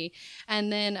her ready.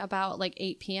 And then about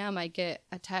 8 p.m., I get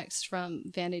a text from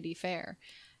Vanity Fair.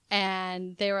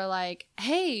 And they were like,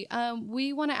 hey,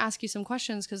 we want to ask you some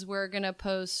questions because we're going to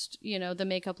post, the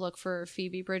makeup look for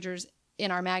Phoebe Bridgers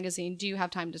in our magazine. Do you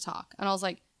have time to talk? And I was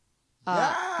like,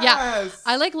 yeah.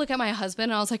 I look at my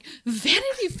husband and I was like,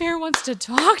 Vanity Fair wants to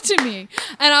talk to me.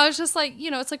 And I was just like,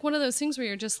 it's like one of those things where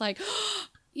you're just like,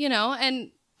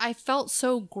 and I felt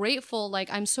so grateful.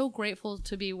 I'm so grateful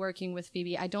to be working with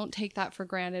Phoebe. I don't take that for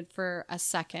granted for a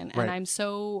second. Right. And I'm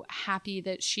so happy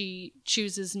that she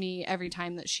chooses me every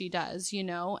time that she does,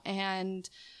 and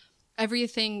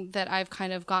everything that I've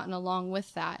kind of gotten along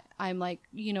with that, I'm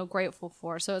grateful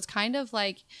for. So it's kind of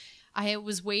like I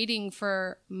was waiting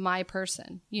for my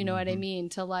person, you know what I mean,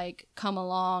 to come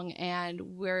along, and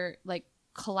we're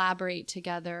collaborate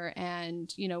together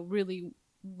and, you know, really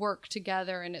work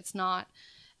together. And it's not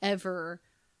ever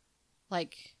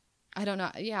like, I don't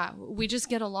know. Yeah, we just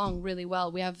get along really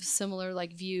well. We have similar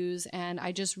like views, and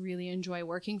I just really enjoy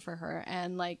working for her.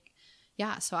 And like,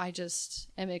 yeah, so I just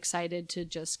am excited to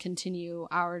just continue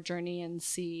our journey and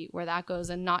see where that goes,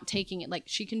 and not taking it like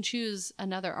she can choose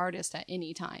another artist at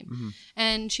any time. Mm-hmm.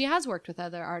 And she has worked with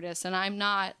other artists, and I'm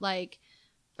not like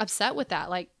upset with that.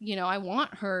 Like, you know, I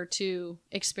want her to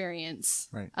experience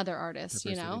other artists,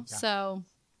 diversity, you know? yeah. So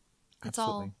it's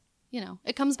all, you know,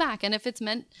 it comes back. And if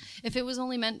it was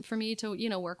only meant for me to, you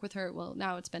know, work with her, well,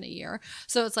 now it's been a year.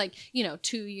 So it's like, you know,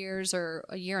 2 years or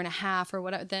a year and a half or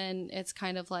whatever, then it's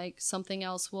kind of like something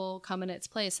else will come in its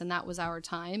place. And that was our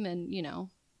time. And, you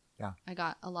know, I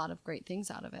got a lot of great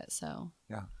things out of it. So,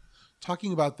 yeah.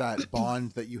 Talking about that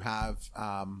bond that you have,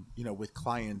 you know, with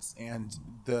clients, and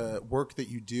the work that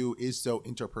you do is so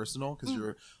interpersonal because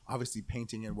you're obviously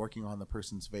painting and working on the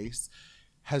person's face.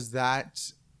 Has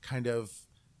that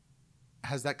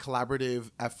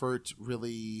collaborative effort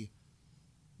really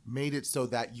made it so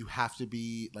that you have to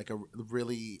be like a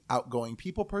really outgoing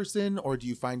people person, or do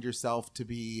you find yourself to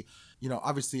be, you know,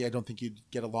 obviously I don't think you'd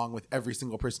get along with every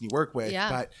single person you work with,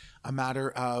 but a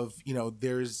matter of, you know,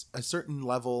 there's a certain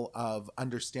level of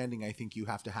understanding I think you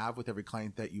have to have with every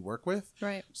client that you work with.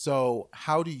 Right. So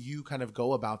how do you kind of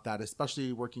go about that,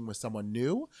 especially working with someone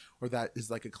new, or that is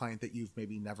like a client that you've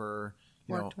maybe never,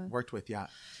 worked with? Yeah.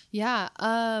 Yeah.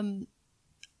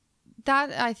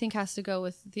 That I think has to go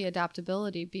with the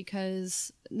adaptability,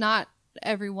 because not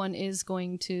everyone is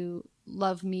going to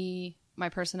love me, my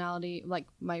personality, like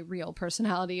my real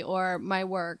personality or my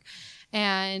work.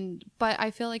 But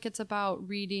I feel like it's about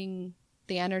reading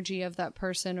the energy of that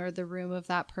person or the room of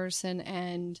that person.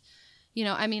 And, you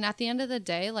know, I mean, at the end of the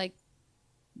day, like,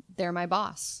 they're my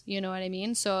boss, you know what I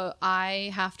mean? So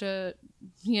I have to,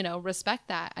 you know, respect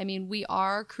that. I mean, we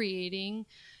are creating,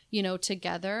 you know,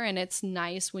 together, and it's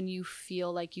nice when you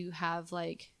feel like you have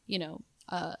like, you know,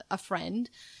 a friend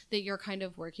that you're kind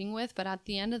of working with. But at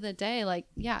the end of the day, like,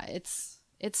 yeah, it's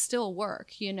still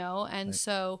work, you know? And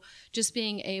so just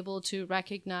being able to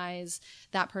recognize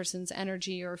that person's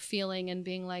energy or feeling and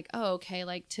being like, oh, okay,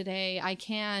 like today I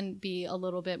can be a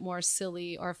little bit more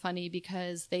silly or funny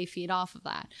because they feed off of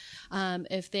that.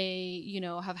 If they, you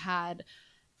know, have had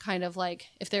kind of like,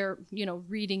 if they're, you know,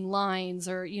 reading lines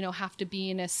or, you know, have to be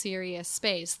in a serious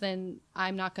space, then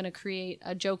I'm not going to create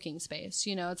a joking space.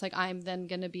 You know, it's like, I'm then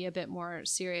going to be a bit more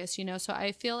serious, you know? So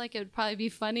I feel like it would probably be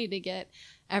funny to get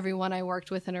everyone I worked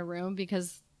with in a room,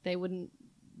 because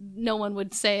no one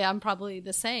would say I'm probably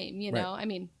the same, you know? I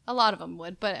mean, a lot of them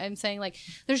would, but I'm saying like,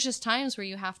 there's just times where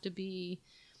you have to be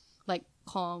like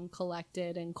calm,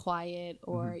 collected and quiet,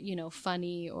 or, you know,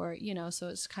 funny, or, you know, so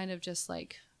it's kind of just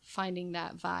like finding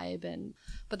that vibe.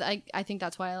 But I think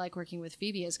that's why I like working with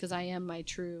Phoebe, is because I am my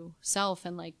true self,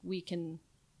 and like we can,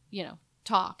 you know,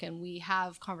 talk and we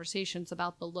have conversations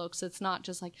about the looks. It's not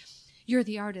just like, you're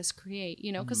the artist, create,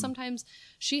 you know, because sometimes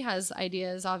she has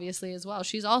ideas obviously as well.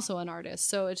 She's also an artist.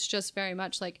 So it's just very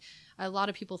much like, a lot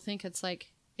of people think it's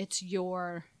like, it's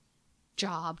your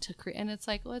job to create. And it's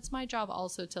like, well, it's my job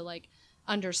also to like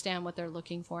understand what they're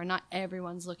looking for. Not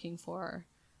everyone's looking for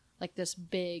like this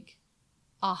big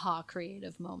aha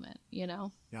creative moment, you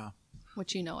know? Yeah.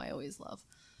 Which, you know, I always love.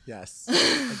 Yes.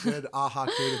 A good aha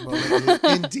creative moment.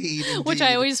 Indeed. Which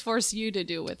I always force you to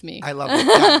do with me. I love it.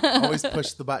 Yeah. Always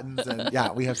push the buttons, and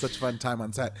yeah, we have such fun time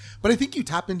on set. But I think you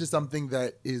tap into something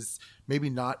that is maybe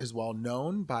not as well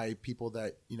known by people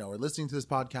that, you know, are listening to this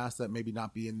podcast, that may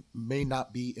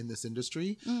not be in this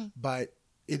industry, but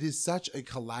it is such a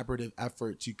collaborative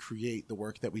effort to create the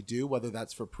work that we do, whether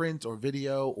that's for print or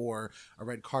video or a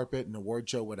red carpet, an award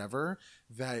show, whatever,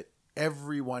 that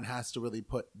everyone has to really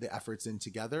put the efforts in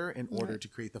together in order to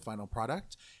create the final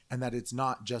product. And that it's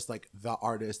not just like the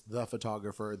artist, the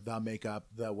photographer, the makeup,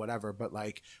 the whatever, but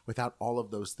like without all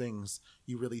of those things,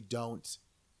 you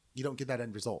don't get that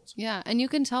end result. Yeah. And you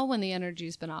can tell when the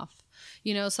energy's been off.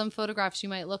 You know, some photographs you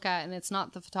might look at and it's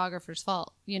not the photographer's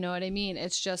fault. You know what I mean?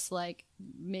 It's just like,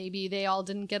 maybe they all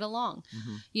didn't get along,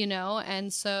 you know?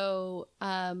 And so,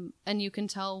 and you can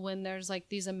tell when there's like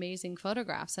these amazing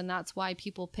photographs, and that's why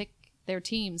people pick their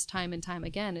teams time and time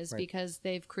again, is because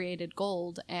they've created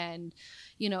gold. And,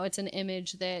 you know, it's an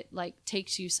image that like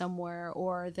takes you somewhere,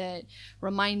 or that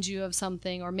reminds you of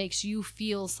something, or makes you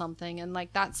feel something. And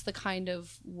like, that's the kind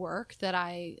of work that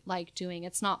I like doing.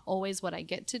 It's not always what I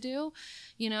get to do,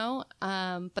 you know?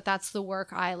 But that's the work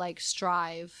I like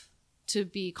strive to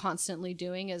be constantly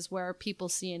doing, is where people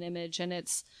see an image and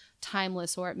it's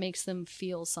timeless, or it makes them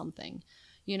feel something,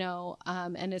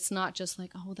 and it's not just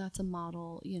like, oh, that's a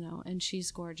model, and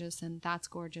she's gorgeous and that's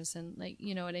gorgeous. And like,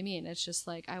 you know what I mean? It's just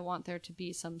like, I want there to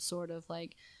be some sort of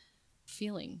like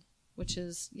feeling, which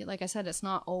is, like I said, it's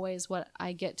not always what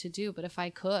I get to do, but if I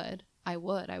could, I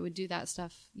would do that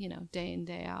stuff, day in,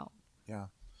 day out. Yeah.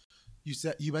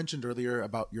 You mentioned earlier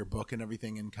about your book and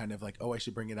everything and kind of like, oh, I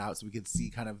should bring it out so we could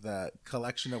see kind of the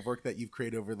collection of work that you've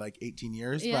created over like 18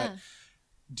 years. Yeah. But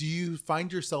do you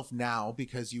find yourself now,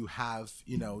 because you have,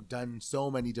 done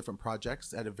so many different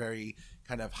projects at a very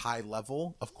kind of high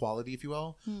level of quality, if you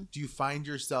will, do you find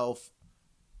yourself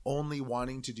only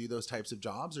wanting to do those types of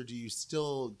jobs, or do you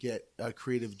still get a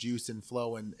creative juice and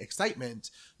flow and excitement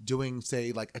doing,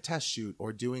 say, like a test shoot,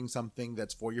 or doing something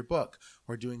that's for your book,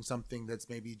 or doing something that's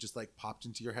maybe just like popped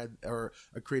into your head, or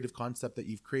a creative concept that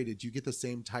you've created? Do you get the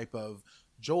same type of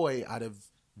joy out of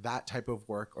that type of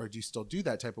work, or do you still do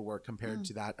that type of work compared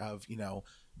to that of,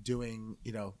 doing,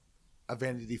 a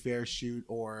Vanity Fair shoot,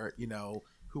 or,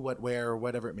 Who, What, Where, or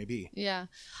whatever it may be? Yeah.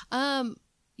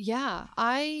 Yeah,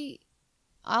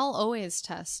 I'll always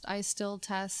test. I still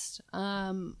test.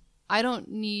 I don't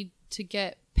need to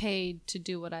get paid to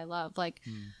do what I love. Like,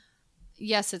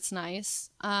 yes, it's nice.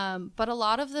 But a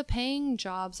lot of the paying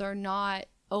jobs are not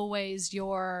always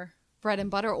your bread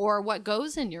and butter or what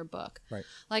goes in your book. Right.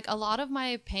 Like a lot of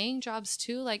my paying jobs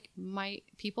too, like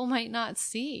people might not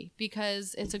see,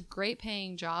 because it's a great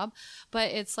paying job, but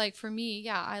it's like, for me,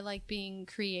 yeah, I like being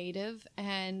creative.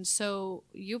 And so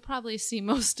you probably see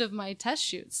most of my test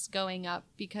shoots going up,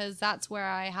 because that's where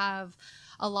I have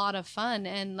a lot of fun.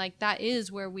 And like, that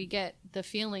is where we get the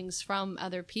feelings from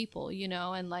other people,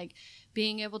 and like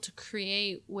being able to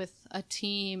create with a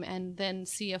team and then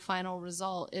see a final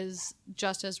result is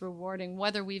just as rewarding,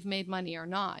 whether we've made money or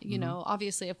not.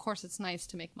 Obviously, of course, it's nice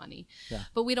to make money,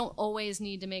 but we don't always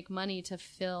need to make money to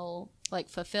feel like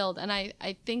fulfilled. And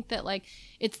I think that like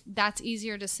that's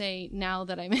easier to say now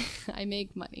that I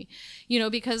make money,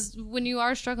 because when you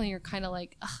are struggling, you're kind of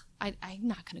like, I'm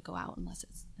not going to go out unless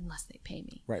they pay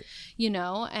me. Right.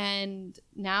 And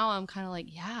now I'm kind of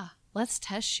like, yeah, let's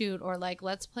test shoot, or like,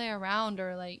 let's play around,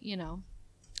 or like,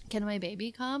 can my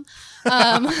baby come?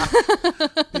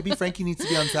 Maybe Frankie needs to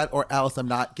be on set, or else I'm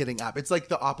not getting up. It's like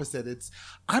the opposite. It's,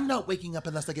 I'm not waking up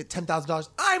unless I get $10,000.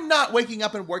 I'm not waking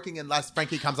up and working unless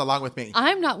Frankie comes along with me.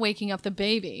 I'm not waking up the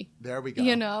baby. There we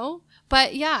go.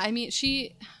 But yeah, I mean,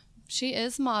 she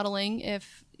is modeling,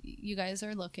 if you guys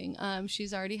are looking.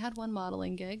 She's already had one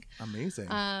modeling gig. Amazing.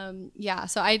 Yeah,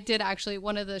 so I did actually,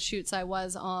 one of the shoots I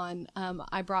was on,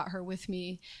 I brought her with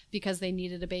me because they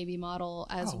needed a baby model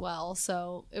as well.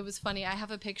 So it was funny. I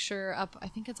have a picture up, I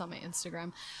think it's on my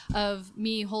Instagram, of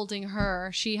me holding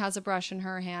her. She has a brush in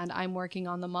her hand. I'm working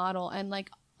on the model. And like,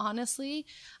 honestly,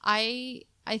 I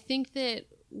think that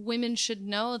women should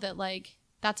know that like,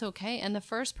 that's okay. And the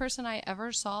first person I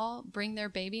ever saw bring their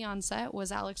baby on set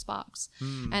was Alex Box.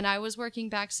 And I was working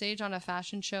backstage on a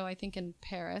fashion show, I think in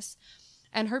Paris,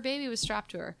 and her baby was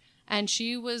strapped to her. And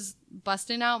she was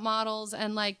busting out models.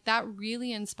 And like, that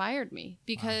really inspired me,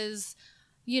 because,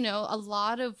 a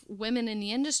lot of women in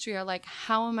the industry are like,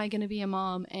 how am I going to be a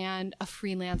mom and a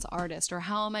freelance artist? Or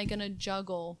how am I going to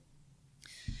juggle,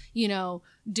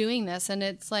 doing this? And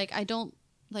it's like, I don't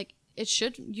like,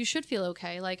 you should feel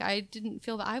okay. Like, I didn't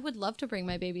feel that. I would love to bring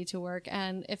my baby to work,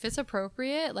 and if it's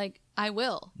appropriate, like, I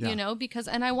will, because,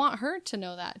 and I want her to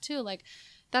know that too. Like,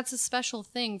 that's a special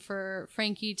thing for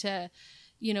Frankie to,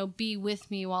 be with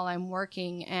me while I'm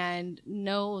working, and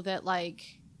know that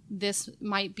like, this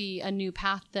might be a new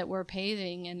path that we're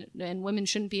paving, and women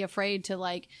shouldn't be afraid to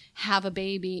like have a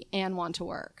baby and want to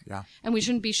work. Yeah. And we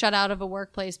shouldn't be shut out of a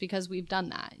workplace because we've done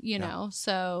that, know?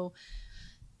 So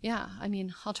yeah, I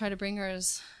mean, I'll try to bring her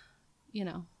as,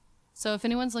 so if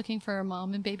anyone's looking for a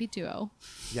mom and baby duo.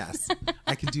 Yes.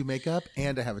 I can do makeup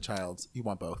and I have a child. You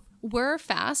want both? We're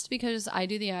fast because I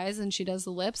do the eyes and she does the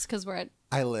lips, because I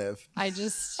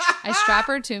strap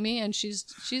her to me, and she's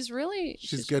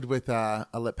good with a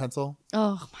lip pencil.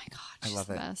 Oh my God. I love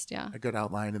it. Best, yeah. A good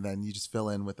outline, and then you just fill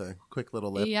in with a quick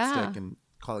little lipstick and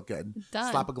call it good.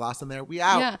 Done. Slap a gloss in there. We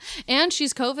out. Yeah. And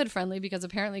she's COVID friendly, because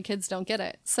apparently kids don't get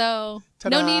it. So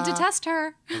No need to test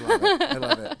her. I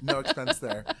love it. No expense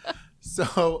there.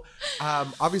 So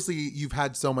obviously you've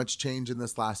had so much change in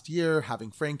this last year,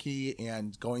 having Frankie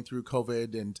and going through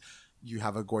COVID, and you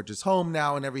have a gorgeous home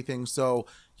now and everything. So,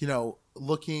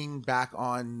 looking back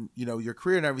on, your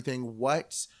career and everything,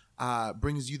 what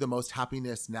brings you the most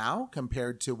happiness now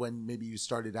compared to when maybe you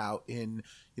started out in,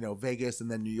 Vegas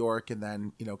and then New York and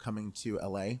then, coming to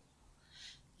LA?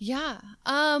 Yeah.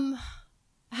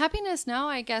 Happiness now,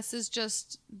 I guess, is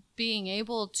just being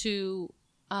able to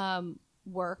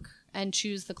work and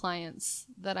choose the clients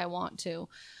that I want to.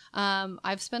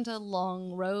 I've spent a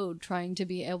long road trying to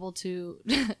be able to,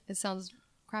 it sounds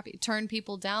crappy, turn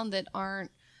people down that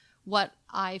aren't what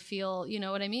I feel, you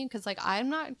know what I mean? Because like, I'm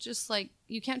not just like,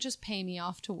 you can't just pay me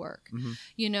off to work,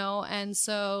 you know? And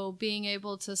so being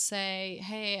able to say,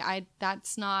 hey,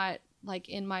 that's not like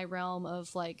in my realm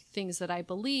of like things that I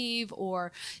believe,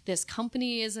 or this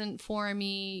company isn't for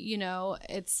me, you know,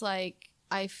 it's like,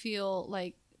 I feel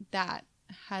like that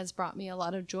has brought me a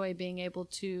lot of joy, being able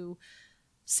to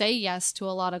say yes to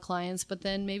a lot of clients, but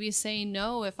then maybe say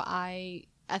no if I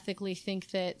ethically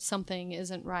think that something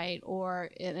isn't right, or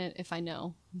if I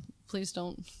know. Please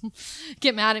don't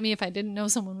get mad at me if I didn't know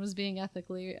someone was being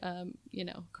ethically, you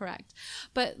know, correct.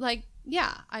 But like,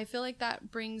 yeah, I feel like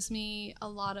that brings me a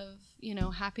lot of, you know,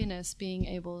 happiness, being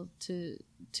able to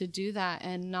do that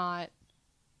and not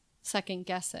second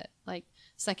guess it, like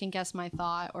second guess my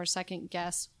thought or second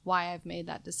guess why I've made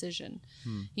that decision,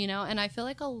 you know? And I feel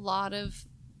like a lot of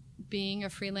being a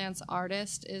freelance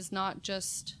artist is not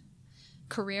just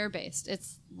career based,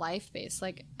 it's life based.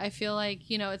 Like I feel like,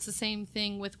 you know, it's the same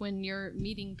thing with when you're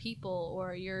meeting people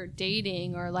or you're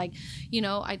dating, or like, you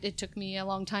know, it took me a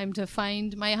long time to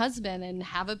find my husband and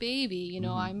have a baby, you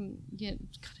know. I'm gonna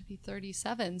be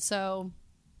 37, so,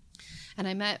 and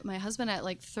I met my husband at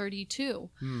like 32,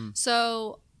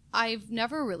 so I've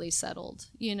never really settled,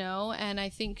 you know. And I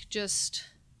think just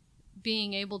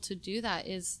being able to do that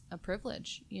is a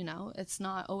privilege, you know. It's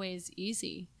not always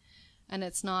easy. And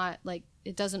it's not like,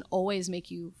 it doesn't always make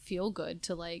you feel good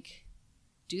to like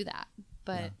do that.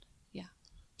 But yeah.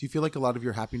 Do you feel like a lot of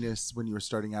your happiness when you were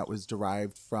starting out was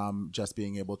derived from just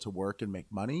being able to work and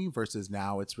make money, versus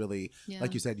now it's really,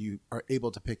 like you said, you are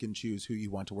able to pick and choose who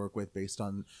you want to work with based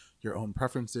on your own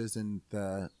preferences and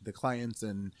the clients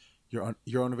and your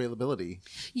own availability?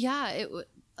 Yeah,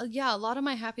 a lot of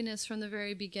my happiness from the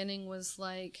very beginning was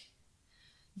like,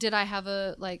 did I have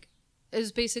a, like, it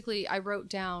was basically, I wrote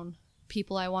down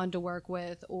people I wanted to work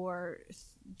with or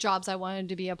jobs I wanted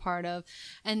to be a part of,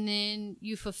 and then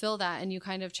you fulfill that and you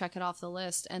kind of check it off the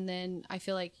list, and then I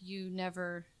feel like you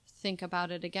never think about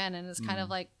it again, and it's kind of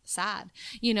like sad,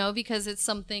 you know, because it's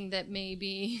something that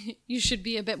maybe you should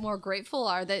be a bit more grateful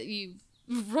are that you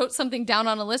wrote something down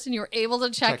on a list and you were able to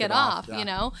check it off, you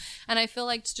know. And I feel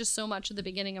like it's just so much of the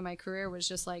beginning of my career was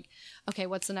just like, okay,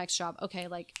 what's the next job? Okay,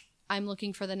 like I'm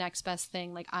looking for the next best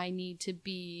thing. Like I need to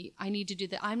do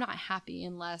that. I'm not happy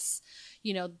unless,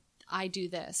 you know, I do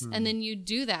this. And then you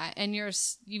do that and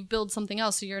you build something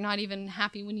else. So you're not even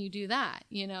happy when you do that,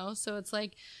 you know? So it's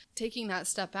like taking that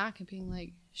step back and being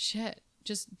like, shit,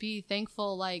 just be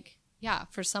thankful. Like, yeah,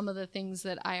 for some of the things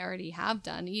that I already have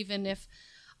done, even if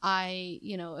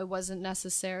you know, it wasn't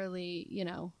necessarily, you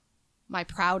know, my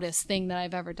proudest thing that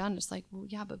I've ever done. It's like, well,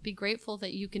 yeah, but be grateful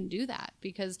that you can do that,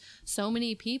 because so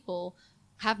many people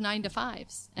have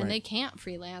 9-to-5s and they can't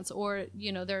freelance, or,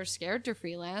 you know, they're scared to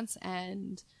freelance,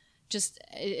 and just,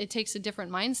 it takes a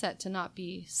different mindset to not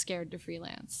be scared to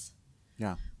freelance.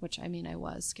 Yeah. Which, I mean, I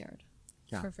was scared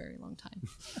for a very long time.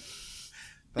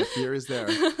 That fear is there.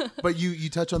 But you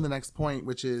touch on the next point,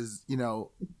 which is, you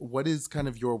know, what is kind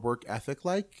of your work ethic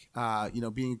like? You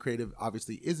know, being creative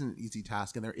obviously isn't an easy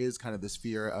task, and there is kind of this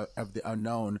fear of the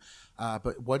unknown.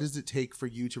 But what does it take for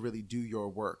you to really do your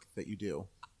work that you do?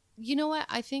 You know what?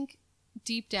 I think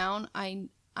deep down,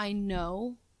 I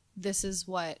know this is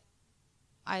what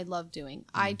I love doing.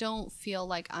 I don't feel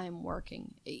like I'm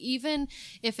working. Even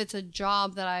if it's a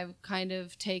job that I've kind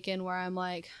of taken where I'm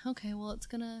like, okay, well, it's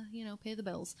gonna, you know, pay the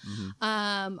bills.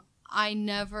 I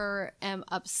never am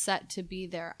upset to be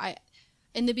there.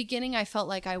 In the beginning, I felt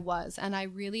like I was, and I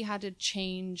really had to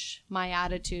change my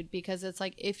attitude, because it's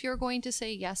like, if you're going to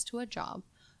say yes to a job,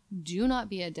 do not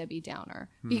be a Debbie Downer,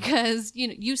 because, you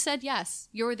know, you said yes,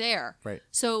 you're there. Right.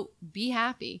 So be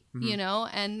happy, you know,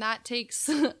 and that takes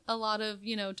a lot of,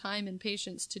 you know, time and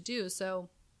patience to do. So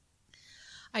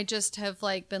I just have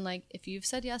like been like, if you've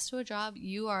said yes to a job,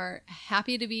 you are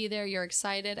happy to be there. You're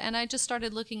excited. And I just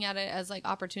started looking at it as like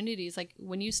opportunities. Like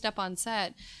when you step on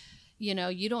set, you know,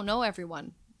 you don't know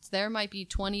everyone. There might be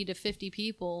 20 to 50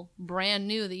 people brand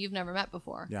new that you've never met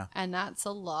before. Yeah. And that's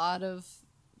a lot of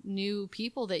new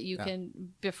people that you can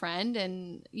befriend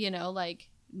and, you know, like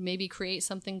maybe create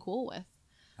something cool with.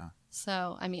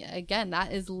 So, I mean, again,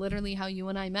 that is literally how you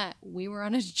and I met. We were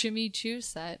on a Jimmy Choo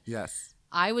set. Yes.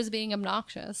 I was being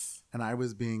obnoxious. And I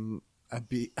was being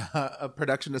a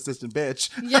production assistant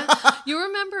bitch. Yeah. You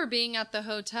remember being at the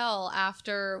hotel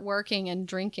after working and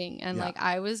drinking, and like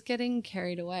I was getting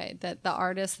carried away, that the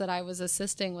artist that I was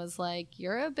assisting was like,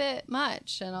 you're a bit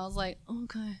much. And I was like,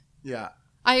 okay. Yeah.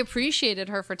 I appreciated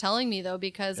her for telling me though,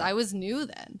 because I was new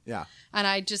then. Yeah. And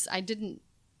I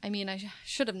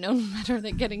should have known better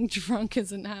that getting drunk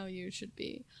isn't how you should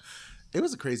be. It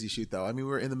was a crazy shoot, though. I mean,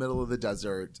 we were in the middle of the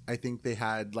desert. I think they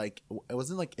had like, it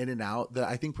wasn't like In and Out.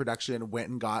 I think production went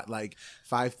and got like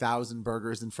 5,000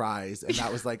 burgers and fries, and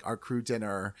that was like our crew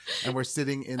dinner. And we're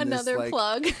sitting in another this like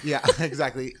plug. Yeah,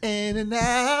 exactly. In and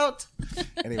Out.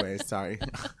 Anyways, sorry.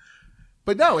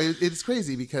 But no, it's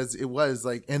crazy because it was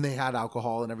like, and they had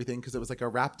alcohol and everything because it was like a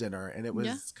wrap dinner, and it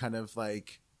was kind of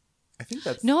like. I think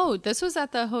that's no. This was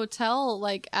at the hotel,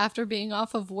 like after being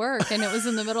off of work, and it was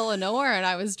in the middle of nowhere, and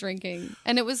I was drinking,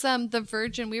 and it was the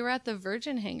Virgin. We were at the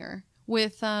Virgin hangar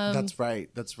with. That's right.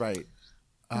 That's right.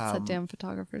 What's that damn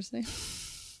photographer's name?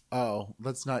 Oh,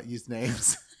 let's not use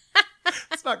names.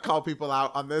 Let's not call people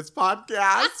out on this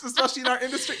podcast, especially in our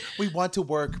industry. We want to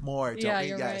work more, don't we?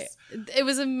 You're yes. Right. It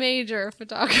was a major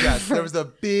photographer. Yes, there was a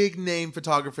big name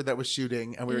photographer that was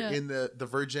shooting, and we were in the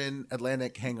Virgin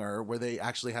Atlantic hangar where they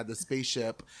actually had the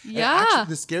spaceship. Yeah. And actually,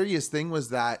 the scariest thing was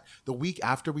that the week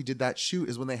after we did that shoot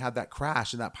is when they had that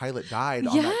crash and that pilot died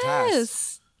on that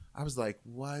test. I was like,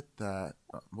 what the?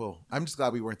 Well, I'm just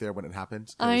glad we weren't there when it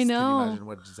happened. I know. Can you imagine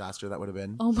what a disaster that would have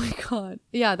been? Oh my God.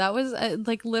 Yeah, that was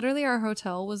like literally our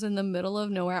hotel was in the middle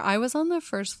of nowhere. I was on the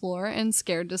first floor and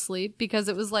scared to sleep because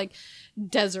it was like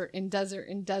desert and desert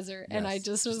and desert. Yes, and I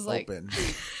just was like.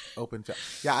 Open.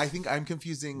 Yeah, I think I'm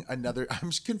confusing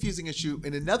a shoot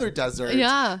in another desert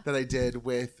that I did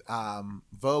with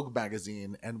Vogue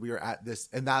magazine. And we were at this,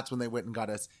 and that's when they went and got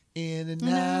us In and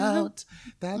Out.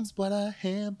 That's what a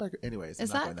hamburger. Anyways,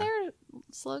 is that their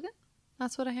slogan?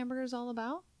 That's what a hamburger is all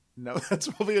about? No, that's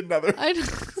probably another.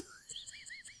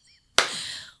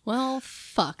 Well,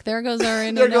 fuck. There goes our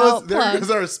In and Out. There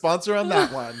goes our sponsor on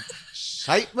that one.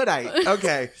 Shite madite.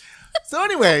 Okay. So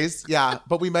anyways, yeah,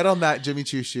 but we met on that Jimmy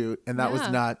Choo shoot, and that was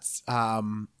nuts.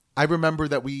 I remember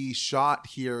that we shot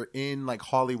here in like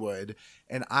Hollywood,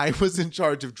 and I was in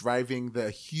charge of driving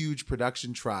the huge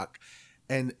production truck.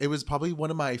 And it was probably one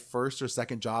of my first or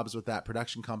second jobs with that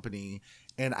production company.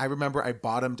 And I remember I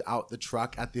bottomed out the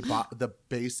truck at the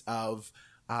base of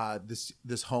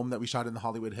this home that we shot in the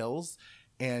Hollywood Hills.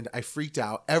 And I freaked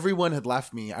out. Everyone had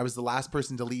left me. I was the last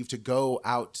person to leave to go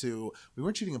out to. We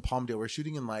weren't shooting in Palmdale. We were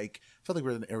shooting in I felt like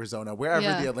we were in Arizona, wherever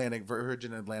the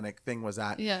Virgin Atlantic thing was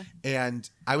at. Yeah. And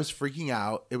I was freaking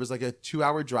out. It was like a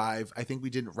 2-hour drive. I think we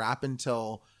didn't wrap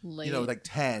until late. Like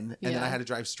 10, and then I had to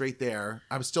drive straight there.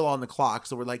 I was still on the clock,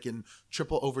 so we're like in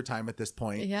triple overtime at this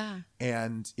point. Yeah.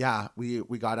 And we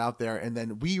got out there, and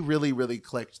then we really, really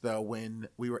clicked though when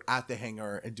we were at the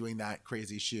hangar and doing that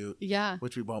crazy shoot. Yeah.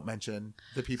 Which we won't mention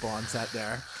the people on set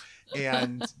there.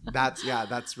 And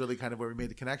that's really kind of where we made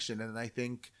the connection. And I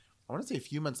think I want to say a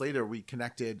few months later we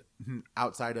connected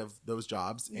outside of those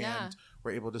jobs and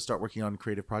we're able to start working on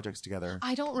creative projects together.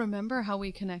 I don't remember how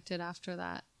we connected after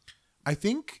that. I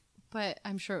think, but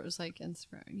I'm sure it was like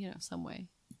some way.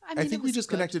 I think we just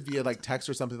connected via like text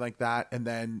or something like that, and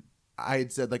then I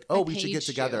had said like, "Oh, we should get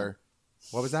together."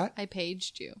 What was that? I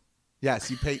paged you. Yes,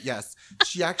 you paid. Yes,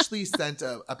 she actually sent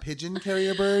a pigeon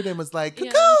carrier bird and was like,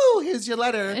 "Cuckoo, here's your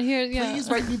letter. Please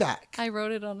write me back." I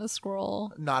wrote it on a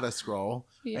scroll. Not a scroll.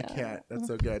 Yeah. I can't. That's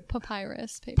so good.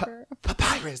 Papyrus paper.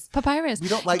 Papyrus. We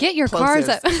don't like get your cards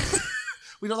up.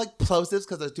 We don't like plosives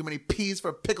because there's too many P's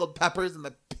for pickled peppers in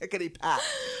the pickety pack.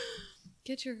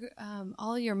 Get your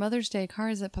all your Mother's Day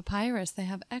cards at Papyrus. They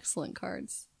have excellent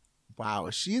cards.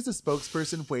 Wow, she is a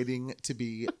spokesperson waiting to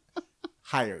be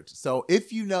hired. So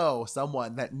if you know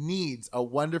someone that needs a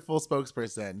wonderful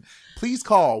spokesperson, please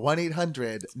call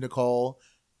 1-800-Nicole.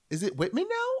 Is it Wittman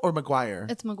now or Maguire?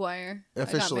 It's Maguire.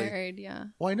 Officially. I got married, yeah.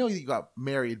 Well, I know you got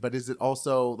married, but is it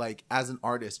also like as an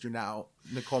artist, you're now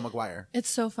Nicole Maguire? It's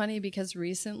so funny because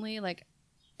recently, like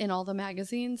in all the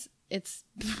magazines, it's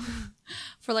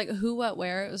for like Who, What,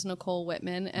 Where, it was Nicole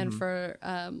Wittman. And for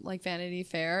like Vanity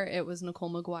Fair, it was Nicole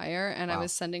Maguire. And I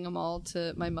was sending them all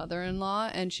to my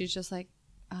mother-in-law, and she's just like,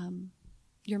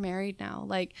 you're married now.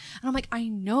 Like, and I'm like, I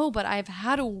know, but I've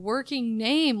had a working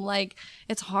name. Like,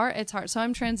 it's hard. So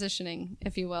I'm transitioning,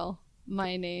 if you will,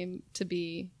 my name to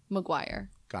be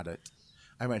Maguire. Got it.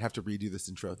 I might have to redo this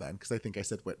intro then, because I think I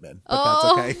said Wittman. But that's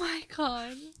okay. Oh my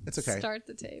God. It's okay. Start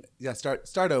the tape. Yeah,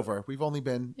 start over. We've only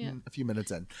been a few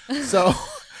minutes in. So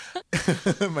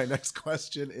my next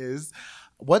question is,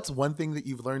 what's one thing that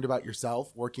you've learned about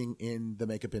yourself working in the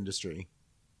makeup industry?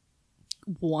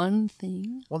 one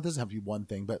thing. Well, it doesn't have to be one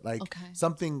thing, but like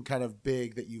something kind of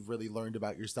big that you've really learned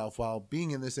about yourself while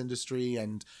being in this industry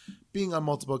and being on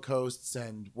multiple coasts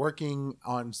and working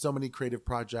on so many creative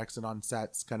projects and on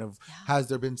sets. Kind of, has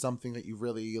there been something that you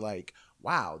really like,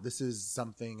 wow, this is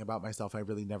something about myself I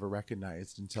really never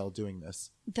recognized until doing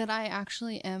this? That I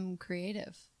actually am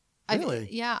creative.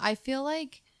 Really? I feel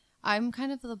like I'm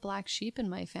kind of the black sheep in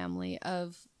my family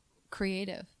of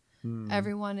creative.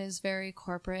 Everyone is very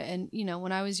corporate. And, you know,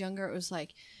 when I was younger, it was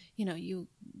like, you know, you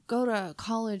go to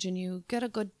college and you get a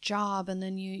good job and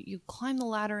then you climb the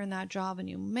ladder in that job and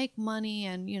you make money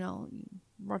and, you know, you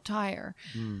retire.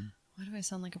 Why do I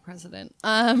sound like a president?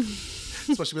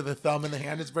 Especially with the thumb in the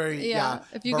hand. It's very,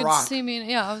 if you could see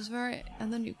me, I was very,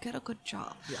 and then you get a good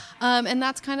job. And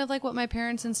that's kind of like what my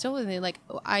parents instilled with me. Like,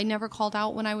 I never called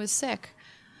out when I was sick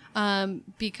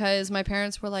because my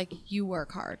parents were like, you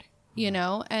work hard. You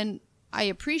know, and I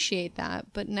appreciate that.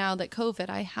 But now that COVID,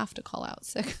 I have to call out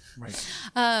sick. Right.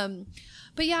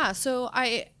 But yeah, so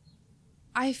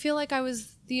I feel like I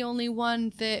was the only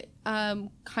one that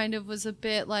kind of was a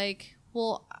bit like,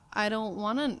 well, I don't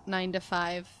want a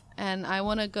 9-to-5 and I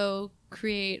want to go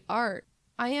create art.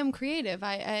 I am creative.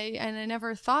 And I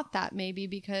never thought that maybe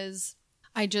because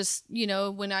I just, you know,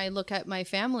 when I look at my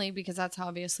family, because that's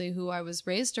obviously who I was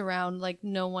raised around, like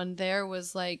no one there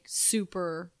was like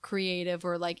super creative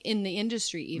or like in the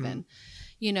industry even,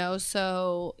 you know?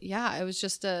 So yeah, it was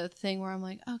just a thing where I'm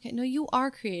like, okay, no, you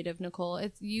are creative, Nicole.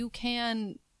 You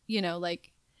can, you know,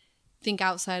 like think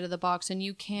outside of the box and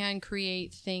you can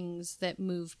create things that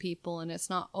move people. And it's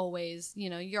not always, you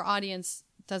know, your audience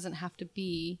doesn't have to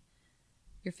be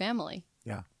your family.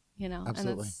 Yeah. You know,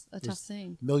 absolutely. And that's a tough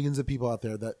thing. Millions of people out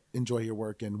there that enjoy your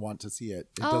work and want to see it.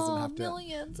 It doesn't have to.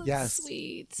 Millions. That's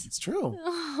sweet. It's true.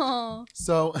 Oh.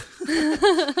 So,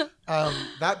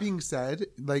 that being said,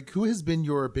 like, who has been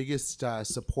your biggest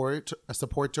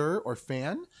supporter or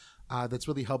fan that's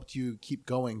really helped you keep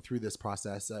going through this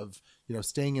process of, you know,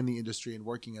 staying in the industry and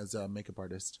working as a makeup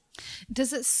artist?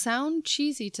 Does it sound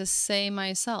cheesy to say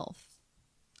myself?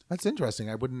 That's interesting.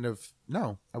 I don't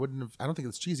think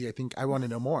it's cheesy. I think I want to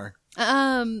know more.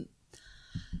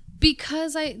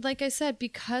 Because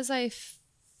I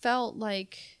felt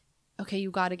like, okay, you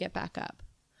got to get back up.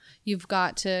 You've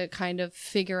got to kind of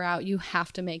figure out, you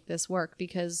have to make this work,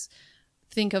 because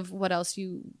think of what else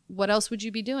would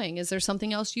you be doing? Is there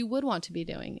something else you would want to be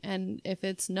doing? And if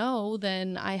it's no,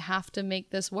 then I have to make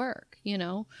this work, you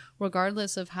know,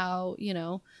 regardless of how, you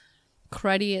know,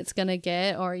 cruddy it's gonna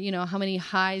get, or you know how many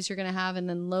highs you're gonna have and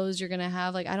then lows you're gonna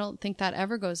have. Like, I don't think that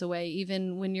ever goes away,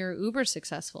 even when you're uber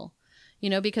successful, you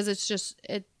know, because it's just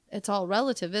it's all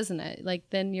relative, isn't it? Like,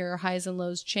 then your highs and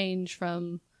lows change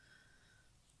from,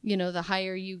 you know, the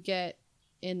higher you get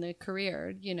in the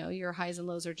career, you know, your highs and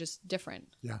lows are just different.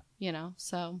 Yeah. You know,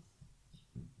 so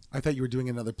I thought you were doing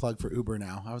another plug for Uber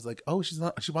now. I was like, oh,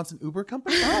 she wants an Uber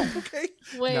company? Oh, okay.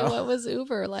 Wait, no. What was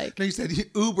Uber like? No, you said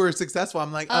Uber is successful.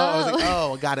 I'm like, oh. I was like,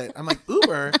 oh, got it. I'm like,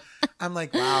 Uber. I'm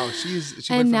like, wow, she went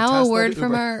from now Tesla a word to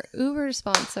from Uber. our Uber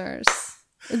sponsors.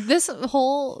 This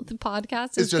whole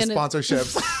podcast is just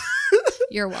sponsorships.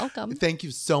 You're welcome. Thank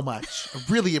you so much. I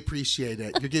really appreciate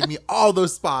it. You're giving me all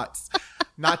those spots.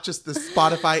 Not just the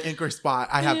Spotify Anchor spot.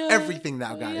 I have everything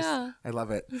now, guys. Yeah, I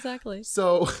love it. Exactly.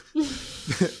 So,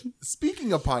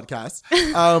 speaking of podcasts,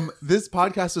 this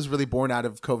podcast was really born out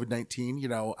of COVID-19. You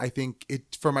know, I think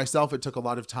for myself, it took a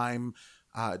lot of time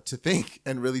to think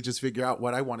and really just figure out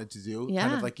what I wanted to do,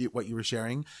 kind of like what you were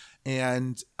sharing.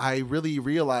 And I really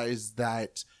realized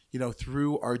that, you know,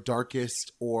 through our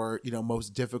darkest or, you know, most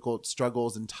difficult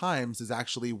struggles and times is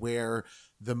actually where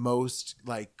the most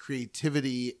like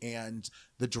creativity and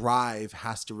the drive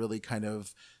has to really kind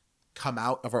of come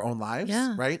out of our own lives.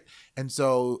 Right. And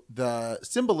so the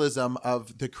symbolism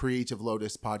of the Creative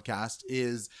Lotus podcast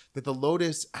is that the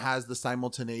lotus has the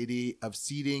simultaneity of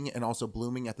seeding and also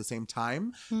blooming at the same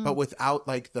time, but without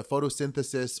like the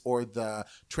photosynthesis or the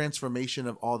transformation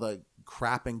of all the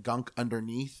crap and gunk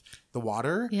underneath the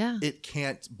water, it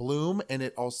can't bloom, and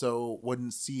it also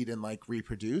wouldn't seed and like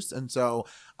reproduce. And so,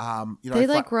 you know,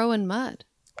 they grow in mud.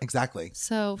 Exactly.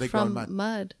 So they from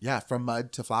mud. Yeah, from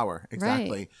mud to flower.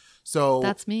 Exactly. Right. So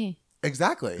that's me.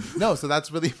 Exactly. No, so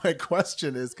that's really my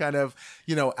question is kind of,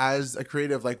 you know, as a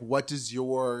creative, like, what does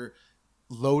your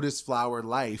lotus flower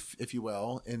life, if you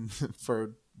will, in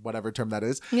for whatever term that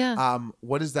is,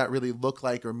 what does that really look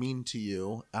like or mean to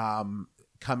you?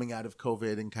 Coming out of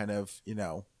COVID and kind of, you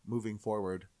know, moving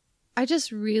forward? I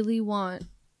just really want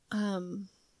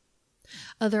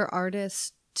other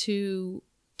artists to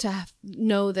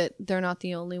know that they're not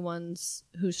the only ones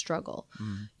who struggle,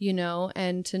 you know,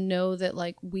 and to know that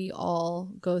like we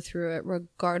all go through it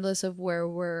regardless of where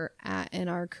we're at in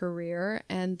our career,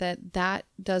 and that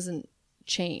doesn't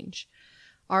change.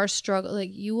 Our struggle,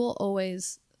 like you will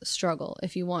always struggle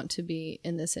if you want to be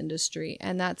in this industry,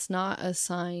 and that's not a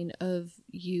sign of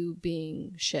you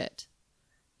being shit,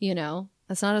 you know,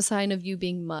 that's not a sign of you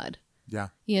being mud. Yeah.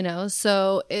 You know,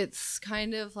 so it's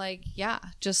kind of like, yeah,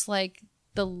 just like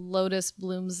the lotus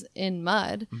blooms in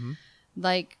mud.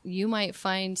 Like you might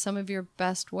find some of your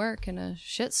best work in a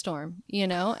shitstorm, you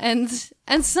know, and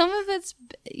some of it's,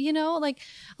 you know, like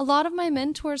a lot of my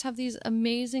mentors have these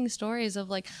amazing stories of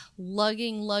like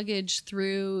lugging luggage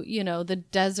through, you know, the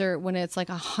desert when it's like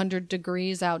 100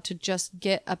 degrees out to just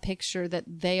get a picture that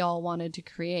they all wanted to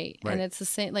create. Right. And it's the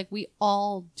same, like we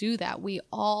all do that. We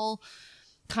all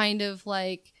kind of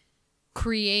like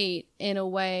create in a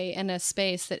way in a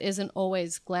space that isn't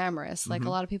always glamorous. Like a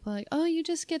lot of people are like, oh, you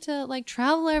just get to like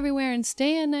travel everywhere and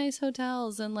stay in nice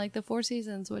hotels and like the Four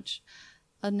Seasons, which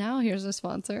now here's a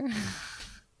sponsor.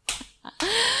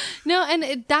 No,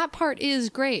 and that part is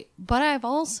great, but I've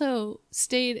also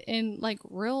stayed in like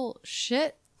real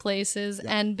shit places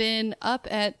and been up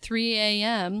at 3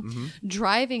 a.m.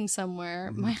 driving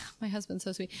somewhere. My husband's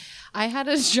so sweet. I had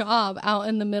a job out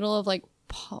in the middle of like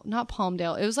not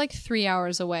Palmdale. It was like 3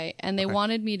 hours away, and they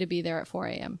wanted me to be there at 4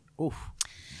 a.m. Oof.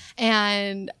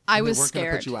 And I was scared.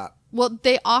 Gonna put you up. Well,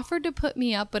 they offered to put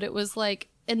me up, but it was like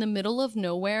in the middle of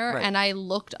nowhere, and I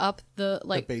looked up the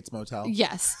Bates Motel.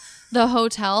 Yes, the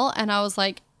hotel, and I was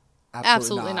like,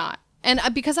 absolutely not. And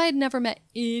because I had never met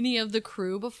any of the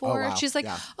crew before, she's like,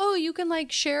 oh, you can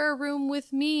like share a room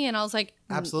with me. And I was like,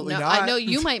 absolutely no, not. I know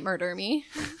you might murder me.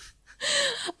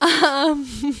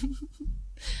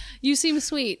 You seem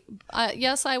sweet.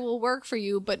 Yes, I will work for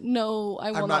you, but no,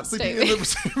 I will not stay in the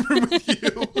same room with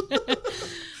you.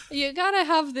 You gotta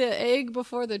have the egg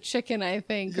before the chicken, I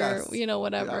think, or you know,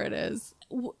 whatever it is.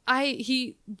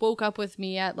 He woke up with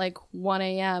me at like 1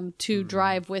 a.m. to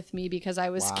drive with me because I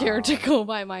was scared to go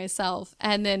by myself,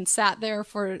 and then sat there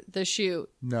for the shoot.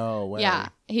 No way. Yeah,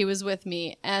 he was with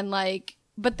me, and like,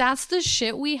 but that's the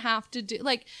shit we have to do.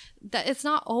 Like that, it's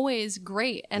not always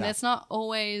great, and it's not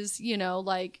always, you know,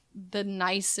 like the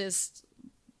nicest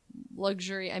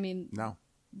luxury. I mean, no.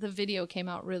 The video came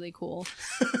out really cool.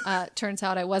 Turns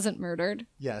out I wasn't murdered.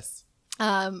 Yes.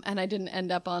 And I didn't end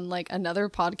up on like another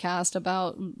podcast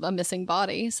about a missing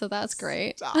body. So that's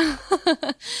great.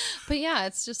 But yeah,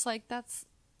 it's just like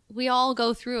we all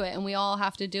go through it and we all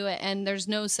have to do it. And there's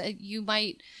you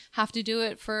might have to do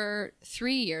it for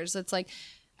 3 years. It's like,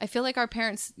 I feel like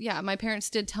my parents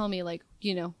did tell me like,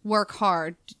 you know, work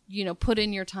hard, you know, put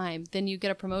in your time, then you get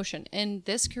a promotion. In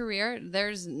this career,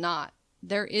 there is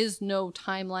no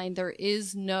timeline. There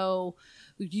is no,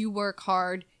 you work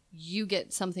hard, you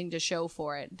get something to show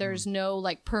for it. There's no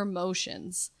like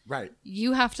promotions. Right.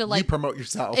 You have to like you promote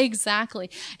yourself. Exactly.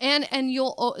 And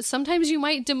sometimes you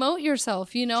might demote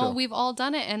yourself, you know, sure. We've all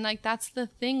done it. And like, that's the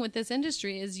thing with this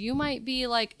industry is you might be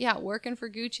like, working for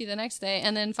Gucci the next day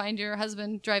and then find your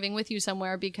husband driving with you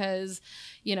somewhere because,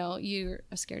 you know, you're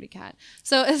a scaredy cat.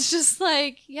 So it's just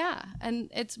like, and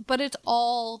it's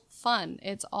all fun.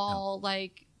 It's all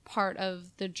like part of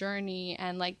the journey.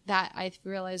 And like that I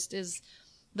realized is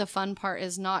the fun part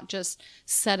is not just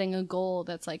setting a goal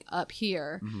that's like up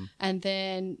here and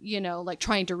then, you know, like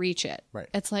trying to reach it. Right.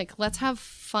 It's like, let's have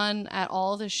fun at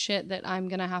all the shit that I'm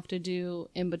going to have to do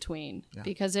in between. Yeah.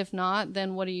 Because if not,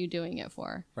 then what are you doing it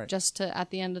for? Right. Just to, at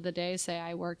the end of the day, say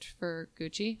I worked for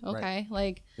Gucci. Okay.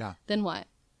 Right. Like, then what?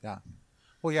 Yeah.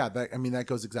 Well, yeah, that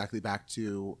goes exactly back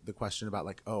to the question about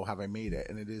like, oh, have I made it?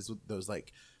 And it is those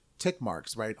like tick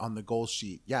marks, right, on the goal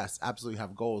sheet. Yes, absolutely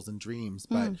have goals and dreams,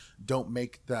 but don't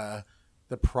make the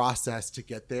process to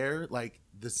get there like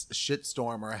this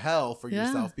shitstorm or hell for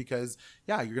yourself because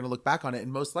you're going to look back on it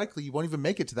and most likely you won't even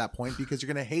make it to that point because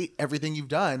you're going to hate everything you've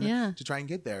done to try and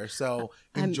get there. So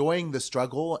enjoying the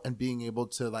struggle and being able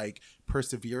to like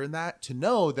persevere in that, to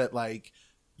know that like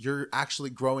you're actually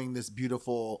growing this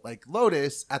beautiful like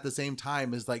lotus at the same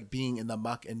time as like being in the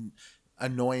muck and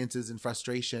annoyances and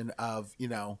frustration of, you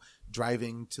know,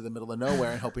 driving to the middle of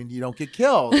nowhere and hoping you don't get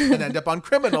killed and end up on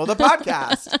Criminal, the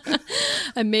podcast.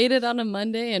 I made it on a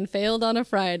Monday and failed on a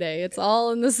Friday. It's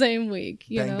all in the same week.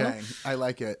 Bang, bang. I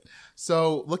like it.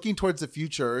 So looking towards the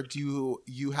future, do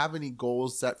you have any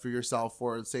goals set for yourself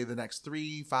for, say, the next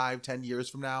 3, 5, 10 years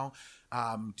from now?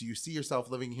 Do you see yourself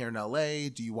living here in LA?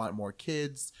 Do you want more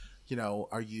kids? You know,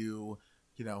 are you...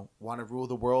 want to rule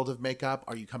the world of makeup?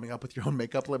 Are you coming up with your own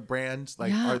makeup brand?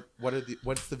 Like,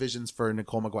 what's the visions for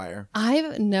Nicole Maguire?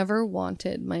 I've never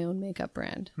wanted my own makeup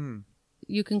brand.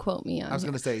 You can quote me on I was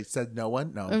going to say, said no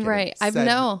one? No. I'm right. kidding.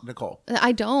 No. Nicole.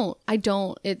 I don't.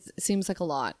 It seems like a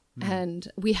lot.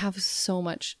 And we have so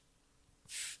much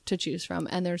to choose from.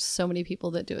 And there's so many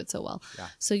people that do it so well. Yeah.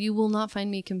 So you will not find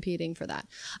me competing for that.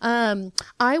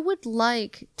 I would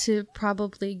like to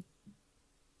probably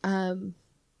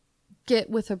get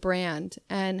with a brand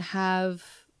and have,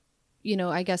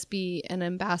 I guess be an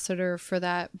ambassador for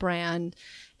that brand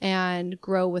and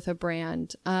grow with a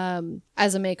brand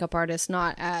as a makeup artist,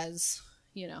 not as,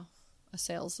 a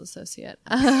sales associate.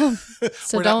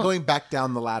 So we're not going back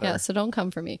down the ladder. Yeah, so don't come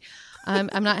for me.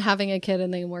 I'm not having a kid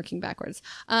and then working backwards.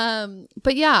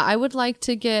 But yeah, I would like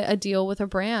to get a deal with a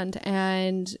brand,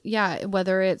 and yeah,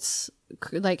 whether it's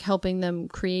like helping them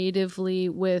creatively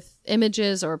with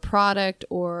images or product,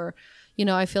 or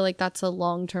I feel like that's a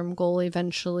long-term goal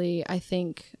eventually. I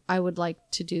think I would like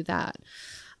to do that.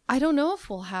 I don't know if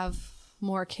we'll have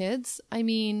more kids. I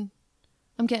mean,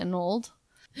 I'm getting old.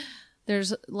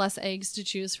 There's less eggs to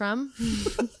choose from.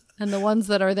 And the ones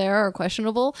that are there are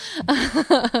questionable.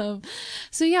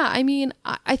 So yeah, I mean,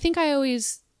 I think I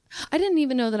didn't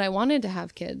even know that I wanted to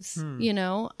have kids,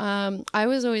 I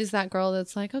was always that girl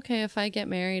that's like, okay, if I get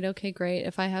married, okay, great.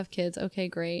 If I have kids, okay,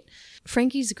 great.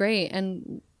 Frankie's great.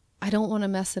 And I don't want to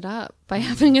mess it up by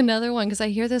having another one, because I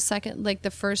hear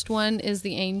the first one is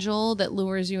the angel that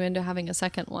lures you into having a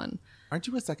second one. Aren't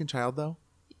you a second child though?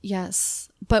 Yes.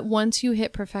 But once you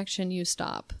hit perfection, you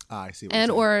stop. I see.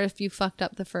 Or if you fucked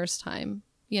up the first time,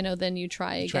 then you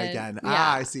try again. Try again.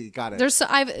 Yeah. I see. Got it.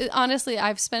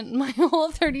 I've spent my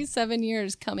whole 37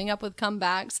 years coming up with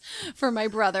comebacks for my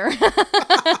brother.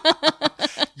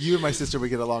 You and my sister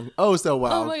would get along so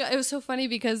well. Oh my God. It was so funny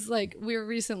because we were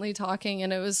recently talking,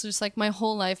 and it was just my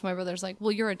whole life, my brother's like,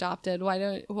 well, you're adopted.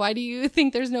 Why do you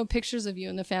think there's no pictures of you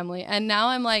in the family? And now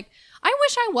I'm like, I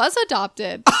wish I was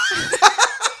adopted.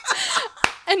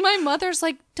 And my mother's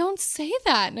like, don't say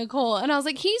that, Nicole. And I was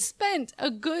like, he spent a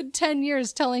good 10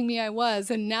 years telling me I was,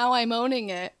 and now I'm owning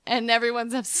it, and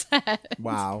everyone's upset.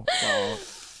 Wow.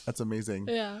 That's amazing.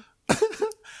 Yeah.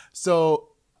 So,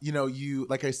 you,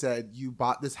 like I said, you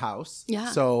bought this house.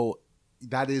 Yeah. So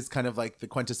that is kind of like the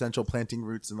quintessential planting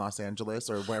roots in Los Angeles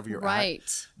or wherever you're right.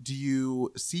 at. Do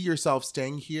you see yourself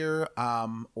staying here?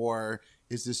 Or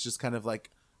is this just kind of like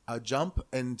a jump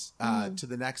and to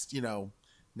the next,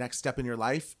 next step in your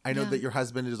life? I know that your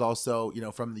husband is also,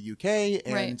 from the UK,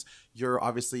 and right. you're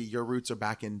obviously, your roots are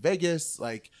back in Vegas.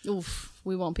 Oof,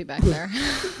 we won't be back there.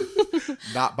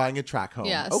 Not buying a track home.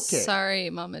 Yeah. Okay. Sorry,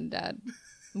 Mom and Dad.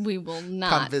 We will not.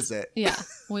 Come visit. Yeah,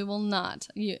 we will not.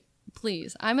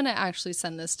 Please. I'm going to actually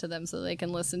send this to them so they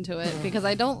can listen to it, because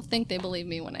I don't think they believe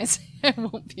me when I say I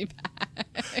won't be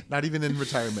back. Not even in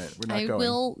retirement. We're not going. I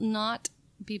will not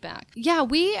be back. Yeah,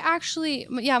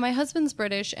 my husband's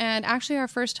British, and actually our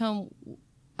first home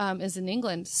is in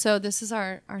England. So this is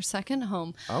our second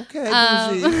home.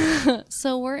 Okay.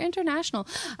 So we're international.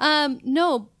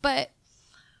 No, but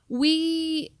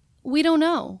we don't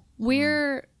know.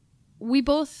 We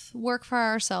both work for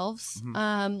ourselves.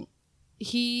 Mm-hmm.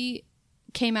 He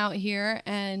came out here,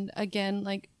 and again,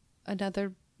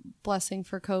 another blessing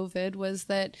for COVID was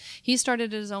that he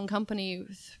started his own company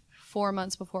 4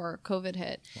 months before COVID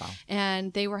hit. Wow.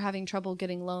 And they were having trouble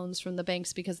getting loans from the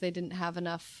banks because they didn't have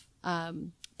enough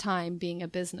time being a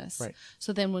business. Right.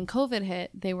 So then when COVID hit,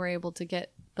 they were able to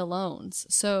get the loans.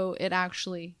 So it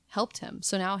actually helped him.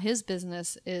 So now his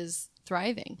business is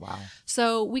thriving. Wow.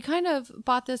 So we kind of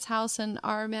bought this house, and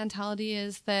our mentality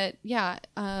is that,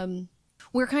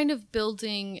 we're kind of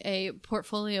building a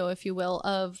portfolio, if you will,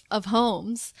 of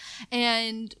homes,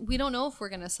 and we don't know if we're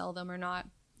going to sell them or not.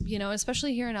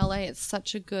 Especially here in LA, it's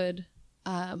such a good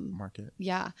market.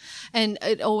 Yeah. And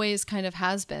it always kind of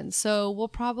has been. So we'll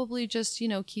probably just,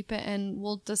 keep it, and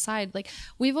we'll decide.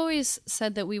 We've always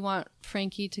said that we want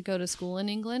Frankie to go to school in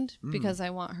England because I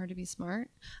want her to be smart.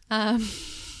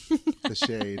 The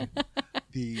shade.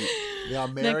 The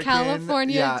American. The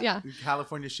California. Yeah.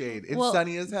 California shade. It's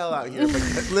sunny as hell out here.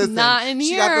 But listen, not in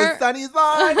she here. got the sunnies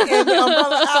on and the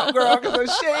umbrella out, girl, because the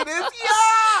shade is,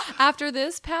 After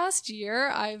this past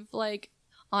year,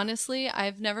 honestly,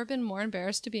 I've never been more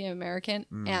embarrassed to be American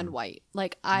and white.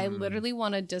 I literally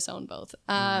want to disown both.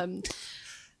 Kind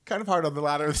of hard on the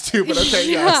latter too, but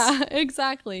okay, yes. Yeah,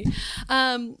 exactly.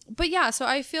 But yeah, so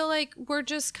I feel like we're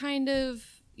just kind of,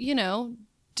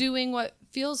 doing what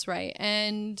feels right.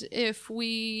 And if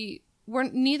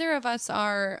neither of us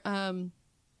are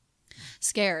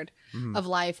scared of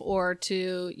life, or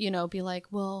to, be like,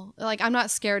 well, I'm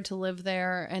not scared to live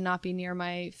there and not be near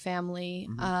my family.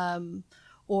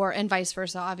 and vice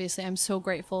versa. Obviously, I'm so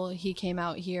grateful he came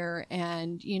out here,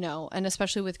 and and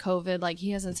especially with COVID, like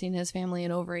he hasn't seen his family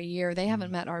in over a year. They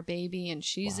haven't met our baby, and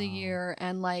she's a year,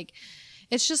 and like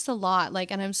it's just a lot.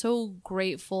 Like, and I'm so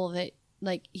grateful that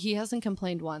like he hasn't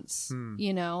complained once,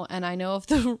 and I know if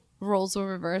the roles were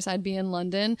reversed, I'd be in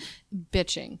London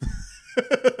bitching.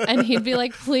 And he'd be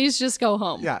like, please just go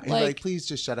home. Yeah. He's like, please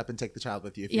just shut up and take the child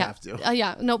with you if you have to.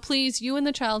 Yeah. No, please, you and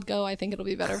the child go. I think it'll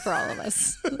be better for all of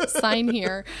us. Sign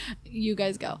here. You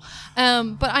guys go.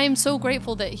 But I am so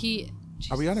grateful that he...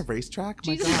 Are we on a racetrack?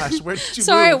 Oh my gosh, where did you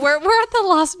Sorry, move? we're at the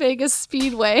Las Vegas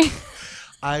Speedway.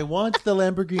 I want the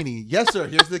Lamborghini. Yes, sir.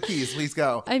 Here's the keys. Please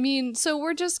go. I mean, so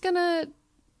we're just going to,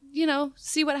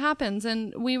 see what happens.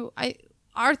 And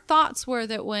our thoughts were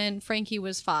that when Frankie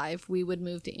was 5, we would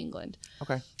move to England.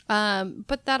 Okay.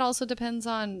 But that also depends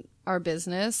on our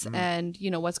business and,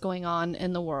 what's going on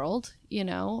in the world,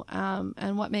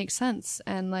 and what makes sense.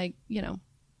 And like,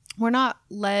 we're not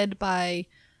led by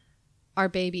our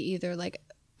baby either. Like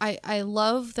I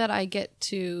love that I get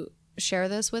to share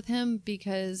this with him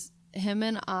because him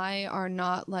and I are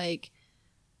not like,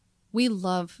 we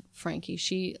love Frankie.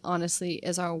 She honestly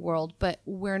is our world, but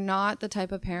we're not the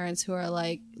type of parents who are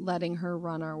like letting her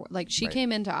run our, like she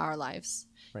came into our lives,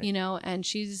 and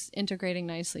she's integrating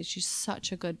nicely. She's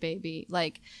such a good baby.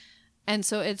 Like, and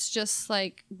so it's just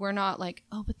like, we're not like,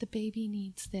 oh, but the baby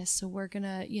needs this. So we're going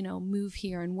to, move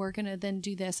here and we're going to then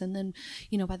do this. And then,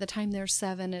 by the time they're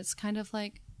 7, it's kind of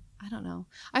like, I don't know.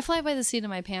 I fly by the seat of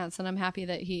my pants and I'm happy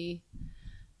that he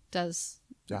does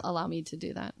allow me to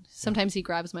do that. Sometimes he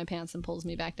grabs my pants and pulls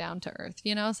me back down to earth,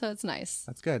 so it's nice.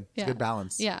 That's good. It's a good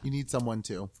balance. Yeah. You need someone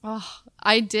too. Oh,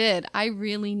 I did. I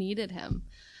really needed him.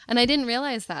 And I didn't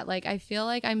realize that. Like, I feel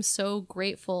like I'm so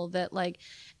grateful that like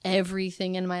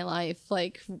everything in my life,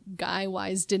 like guy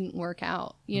wise, didn't work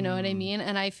out. You know what I mean?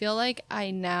 And I feel like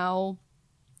I now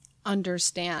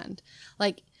understand,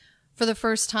 like for the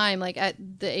first time, like at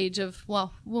the age of,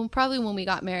 probably when we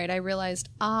got married, I realized,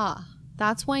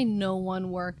 that's why no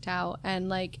one worked out, and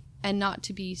not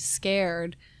to be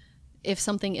scared if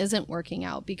something isn't working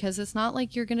out, because it's not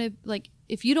like you're going to, like,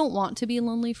 if you don't want to be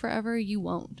lonely forever, you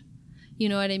won't. You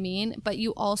know what I mean? But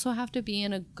you also have to be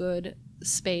in a good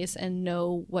space and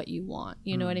know what you want.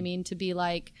 You know what I mean? To be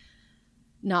like,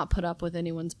 not put up with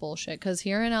anyone's bullshit. Because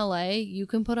here in LA, you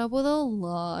can put up with a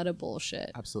lot of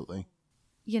bullshit. Absolutely.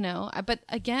 But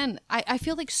again, I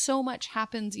feel like so much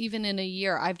happens even in a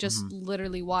year. I've just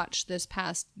literally watched this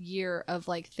past year of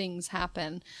like things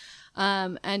happen.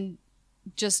 And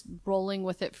just rolling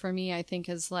with it for me, I think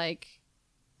is like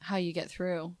how you get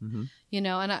through,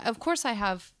 and of course I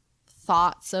have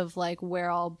thoughts of like where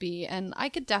I'll be, and I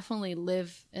could definitely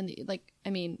live in the, like, I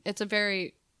mean, it's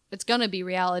going to be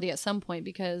reality at some point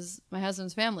because my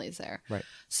husband's family is there. Right.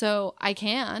 So I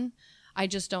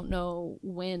just don't know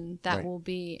when that will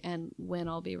be and when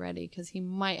I'll be ready, because he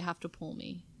might have to pull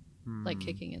me like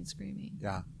kicking and screaming.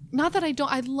 Yeah. Not that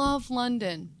I love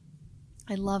London.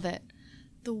 I love it.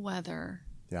 The weather.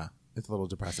 Yeah. It's a little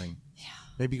depressing. Yeah.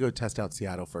 Maybe go test out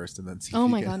Seattle first and then see. Oh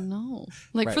my God, no.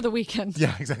 Like for the weekend.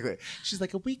 Yeah, exactly. She's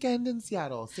like, a weekend in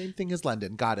Seattle. Same thing as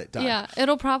London. Got it. Done. Yeah.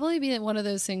 It'll probably be one of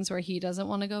those things where he doesn't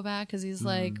want to go back because he's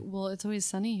like, well, it's always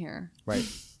sunny here. Right.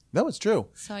 No, it's true.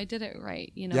 So I did it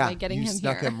right, by getting him here. You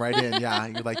snuck him right in. Yeah.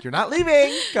 You're like, you're not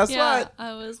leaving. Guess what?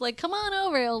 I was like, come on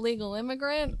over, illegal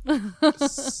immigrant.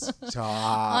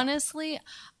 Stop. Honestly,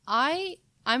 I'm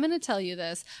going to tell you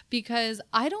this because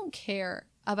I don't care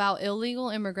about illegal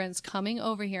immigrants coming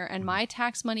over here and my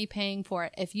tax money paying for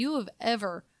it. If you have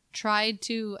ever tried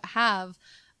to have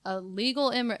a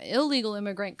illegal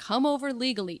immigrant come over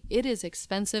legally, it is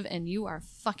expensive and you are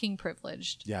fucking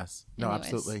privileged. Yes. No,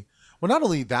 absolutely. Well, not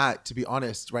only that, to be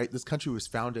honest, right? This country was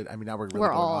founded. I mean, now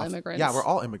we're all immigrants. Yeah, we're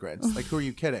all immigrants. Like, who are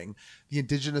you kidding? The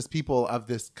indigenous people of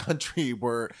this country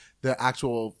were the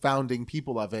actual founding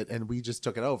people of it, and we just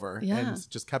took it over and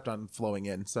just kept on flowing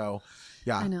in. So,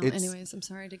 yeah. I know. Anyways, I'm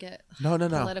sorry to get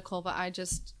political, but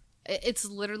it's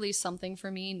literally something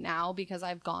for me now because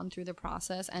I've gone through the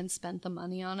process and spent the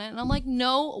money on it. And I'm like,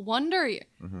 no wonder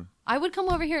I would come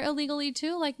over here illegally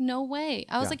too. Like, no way.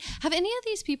 I was like, have any of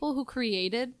these people who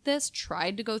created this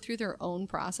tried to go through their own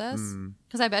process?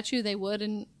 Because I bet you they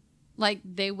wouldn't, like,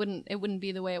 it wouldn't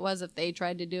be the way it was if they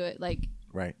tried to do it like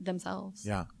themselves.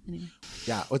 Yeah. Anyway.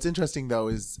 Yeah. What's interesting though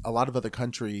is a lot of other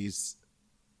countries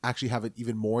actually have it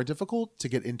even more difficult to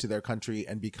get into their country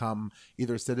and become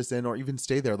either a citizen or even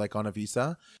stay there like on a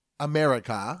visa.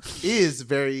 America is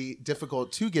very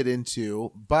difficult to get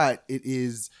into, but it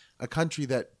is a country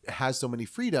that has so many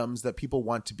freedoms that people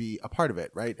want to be a part of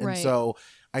it, right? And Right. so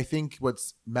I think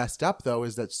what's messed up, though,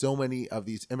 is that so many of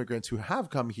these immigrants who have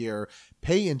come here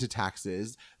pay into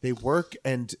taxes. They work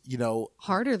and,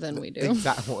 harder than we do.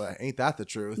 Exactly. Well, ain't that the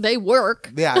truth? They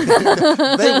work. Yeah.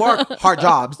 They work hard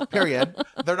jobs, period.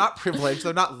 They're not privileged.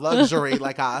 They're not luxury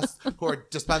like us who are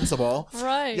dispensable.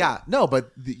 Right. Yeah. No,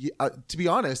 but to be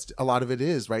honest, a lot of it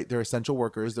is, right? They're essential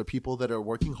workers. They're people that are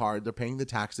working hard. They're paying the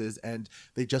taxes and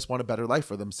they just want a better life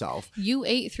for themselves. You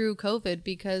ate through COVID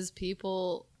because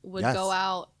people would Yes. go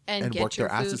out and And get work your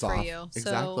their food asses for off. you.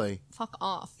 Exactly. So fuck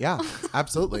off. Yeah,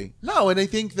 absolutely. No, and I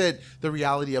think that the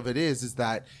reality of it is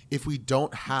that if we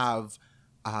don't have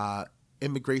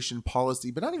immigration policy,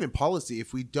 but not even policy,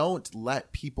 if we don't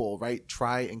let people, right,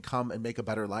 try and come and make a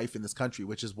better life in this country,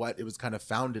 which is what it was kind of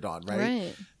founded on,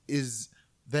 right?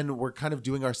 Then we're kind of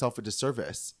doing ourselves a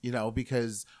disservice,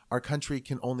 because our country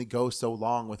can only go so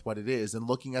long with what it is. And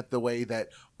looking at the way that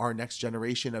our next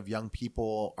generation of young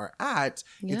people are at,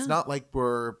 it's not like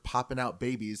we're popping out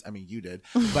babies. I mean, you did,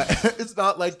 but it's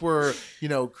not like we're,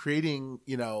 creating,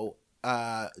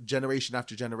 generation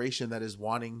after generation that is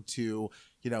wanting to,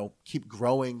 keep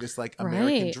growing this like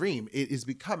American Right. dream. It is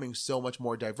becoming so much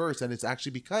more diverse. And it's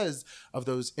actually because of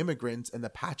those immigrants and the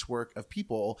patchwork of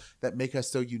people that make us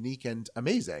so unique and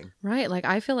amazing. Right. Like,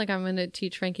 I feel like I'm going to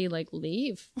teach Frankie, like,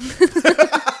 leave.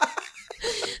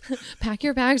 Pack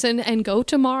your bags and go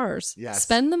to Mars. Yes.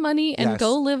 Spend the money and Yes.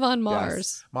 go live on Yes.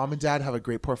 Mars. Mom and Dad have a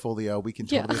great portfolio. We can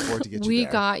totally afford to get you We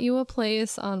there. got you a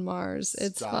place on Mars.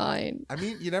 It's Stop. fine. I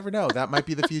mean, you never know. That might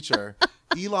be the future.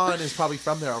 Elon is probably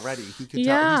from there already. Who can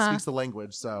tell? Yeah. He speaks the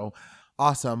language. So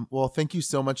awesome. Well, thank you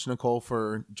so much, Nicole,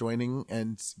 for joining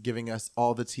and giving us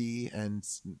all the tea and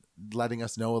letting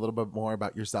us know a little bit more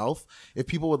about yourself. If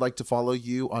people would like to follow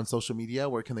you on social media,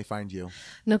 where can they find you?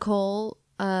 Nicole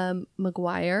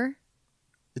Maguire.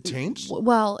 It changed?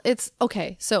 Well, it's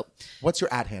okay. So What's your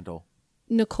 @? handle?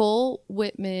 Nicole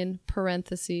Wittman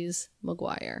parentheses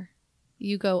Maguire.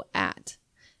 You go at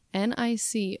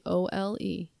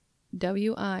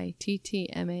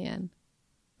NicoleWittman,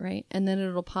 right? And then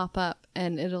it'll pop up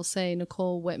and it'll say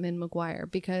Nicole Wittman Maguire,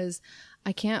 because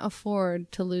I can't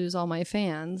afford to lose all my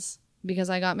fans because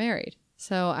I got married.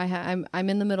 So I'm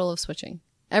in the middle of switching.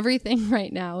 Everything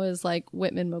right now is like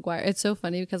Wittman Maguire. It's so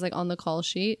funny because like on the call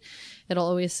sheet, it'll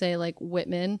always say like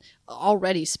Wittman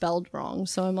already spelled wrong.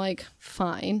 So I'm like,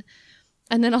 fine.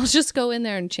 And then I'll just go in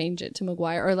there and change it to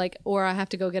Maguire, or I have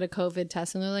to go get a COVID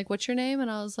test and they're like, what's your name?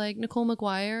 And I was like, Nicole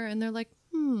Maguire. And they're like,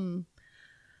 And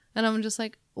I'm just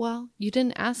like, well, you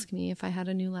didn't ask me if I had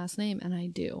a new last name, and I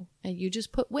do. And you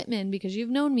just put Wittman because you've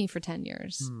known me for 10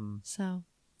 years. So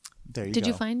There you did go.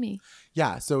 you find me?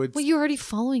 Yeah. So it's, Well, you're already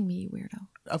following me, you weirdo.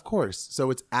 of course. So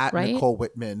it's at Right? Nicole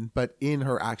Wittman, but in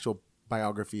her actual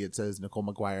biography, it says Nicole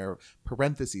Maguire,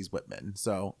 parentheses Wittman.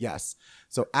 So yes.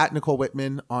 So at Nicole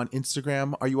Wittman on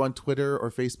Instagram. Are you on Twitter or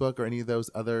Facebook or any of those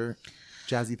other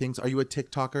jazzy things? Are you a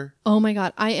TikToker? Oh my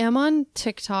God. I am on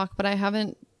TikTok, but I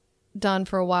haven't done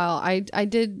for a while. I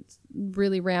did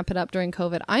really ramp it up during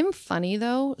COVID. I'm funny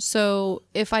though. So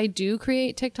if I do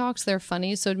create TikToks, they're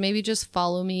funny. So maybe just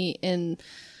follow me in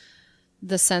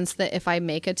the sense that if I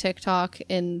make a TikTok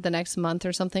in the next month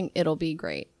or something, it'll be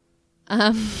great.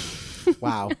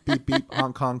 Wow. Beep, beep,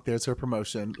 honk, honk. There's her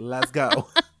promotion. Let's go.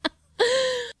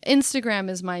 Instagram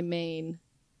is my main.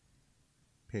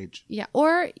 Page. Yeah.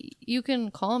 Or you can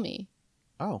call me.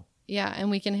 Oh, Yeah. And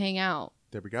we can hang out.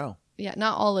 there we go. Yeah.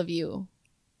 Not all of you,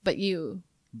 but you.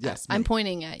 Yes. I'm me.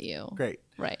 pointing at you. Great.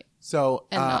 Right. So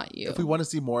And not you. if we want to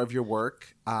see more of your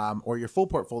work or your full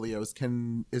portfolios,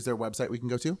 is there a website we can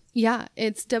go to? Yeah,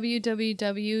 it's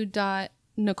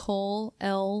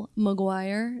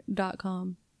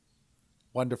www.nicolelmaguire.com.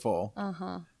 Wonderful.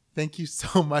 Uh-huh. Thank you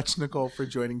so much, Nicole, for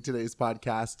joining today's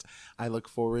podcast. I look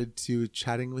forward to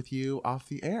chatting with you off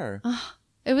the air.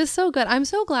 It was so good. I'm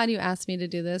so glad you asked me to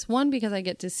do this. One, because I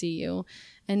get to see you.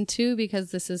 And two,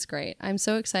 because this is great. I'm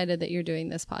so excited that you're doing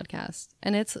this podcast.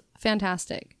 And it's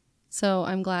fantastic. So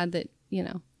I'm glad that,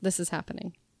 this is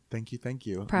happening. Thank you. Thank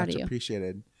you. Proud Much of you.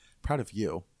 Appreciated. Proud of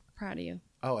you. Proud of you.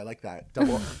 Oh, I like that.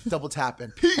 Double tap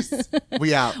and peace.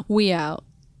 We out. We out.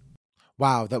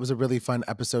 Wow, that was a really fun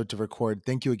episode to record.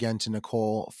 Thank you again to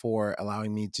Nicole for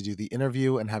allowing me to do the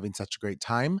interview and having such a great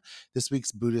time. This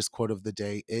week's Buddhist quote of the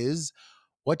day is,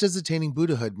 "What does attaining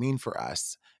Buddhahood mean for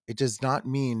us? It does not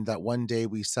mean that one day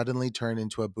we suddenly turn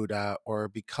into a Buddha or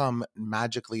become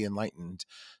magically enlightened.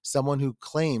 Someone who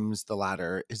claims the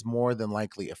latter is more than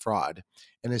likely a fraud.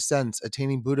 In a sense,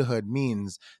 attaining Buddhahood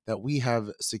means that we have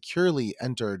securely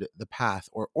entered the path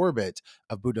or orbit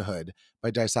of Buddhahood." By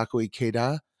Daisaku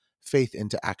Ikeda, Faith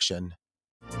into Action.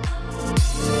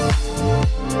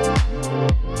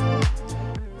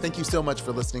 Thank you so much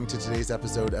for listening to today's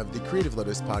episode of the Creative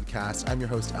Lotus podcast. I'm your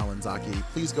host, Alan Zaki.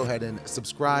 Please go ahead and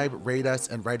subscribe, rate us,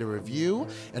 and write a review.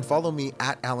 And follow me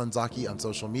at Alan Zaki on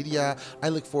social media. I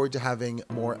look forward to having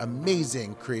more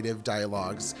amazing creative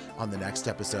dialogues on the next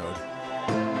episode.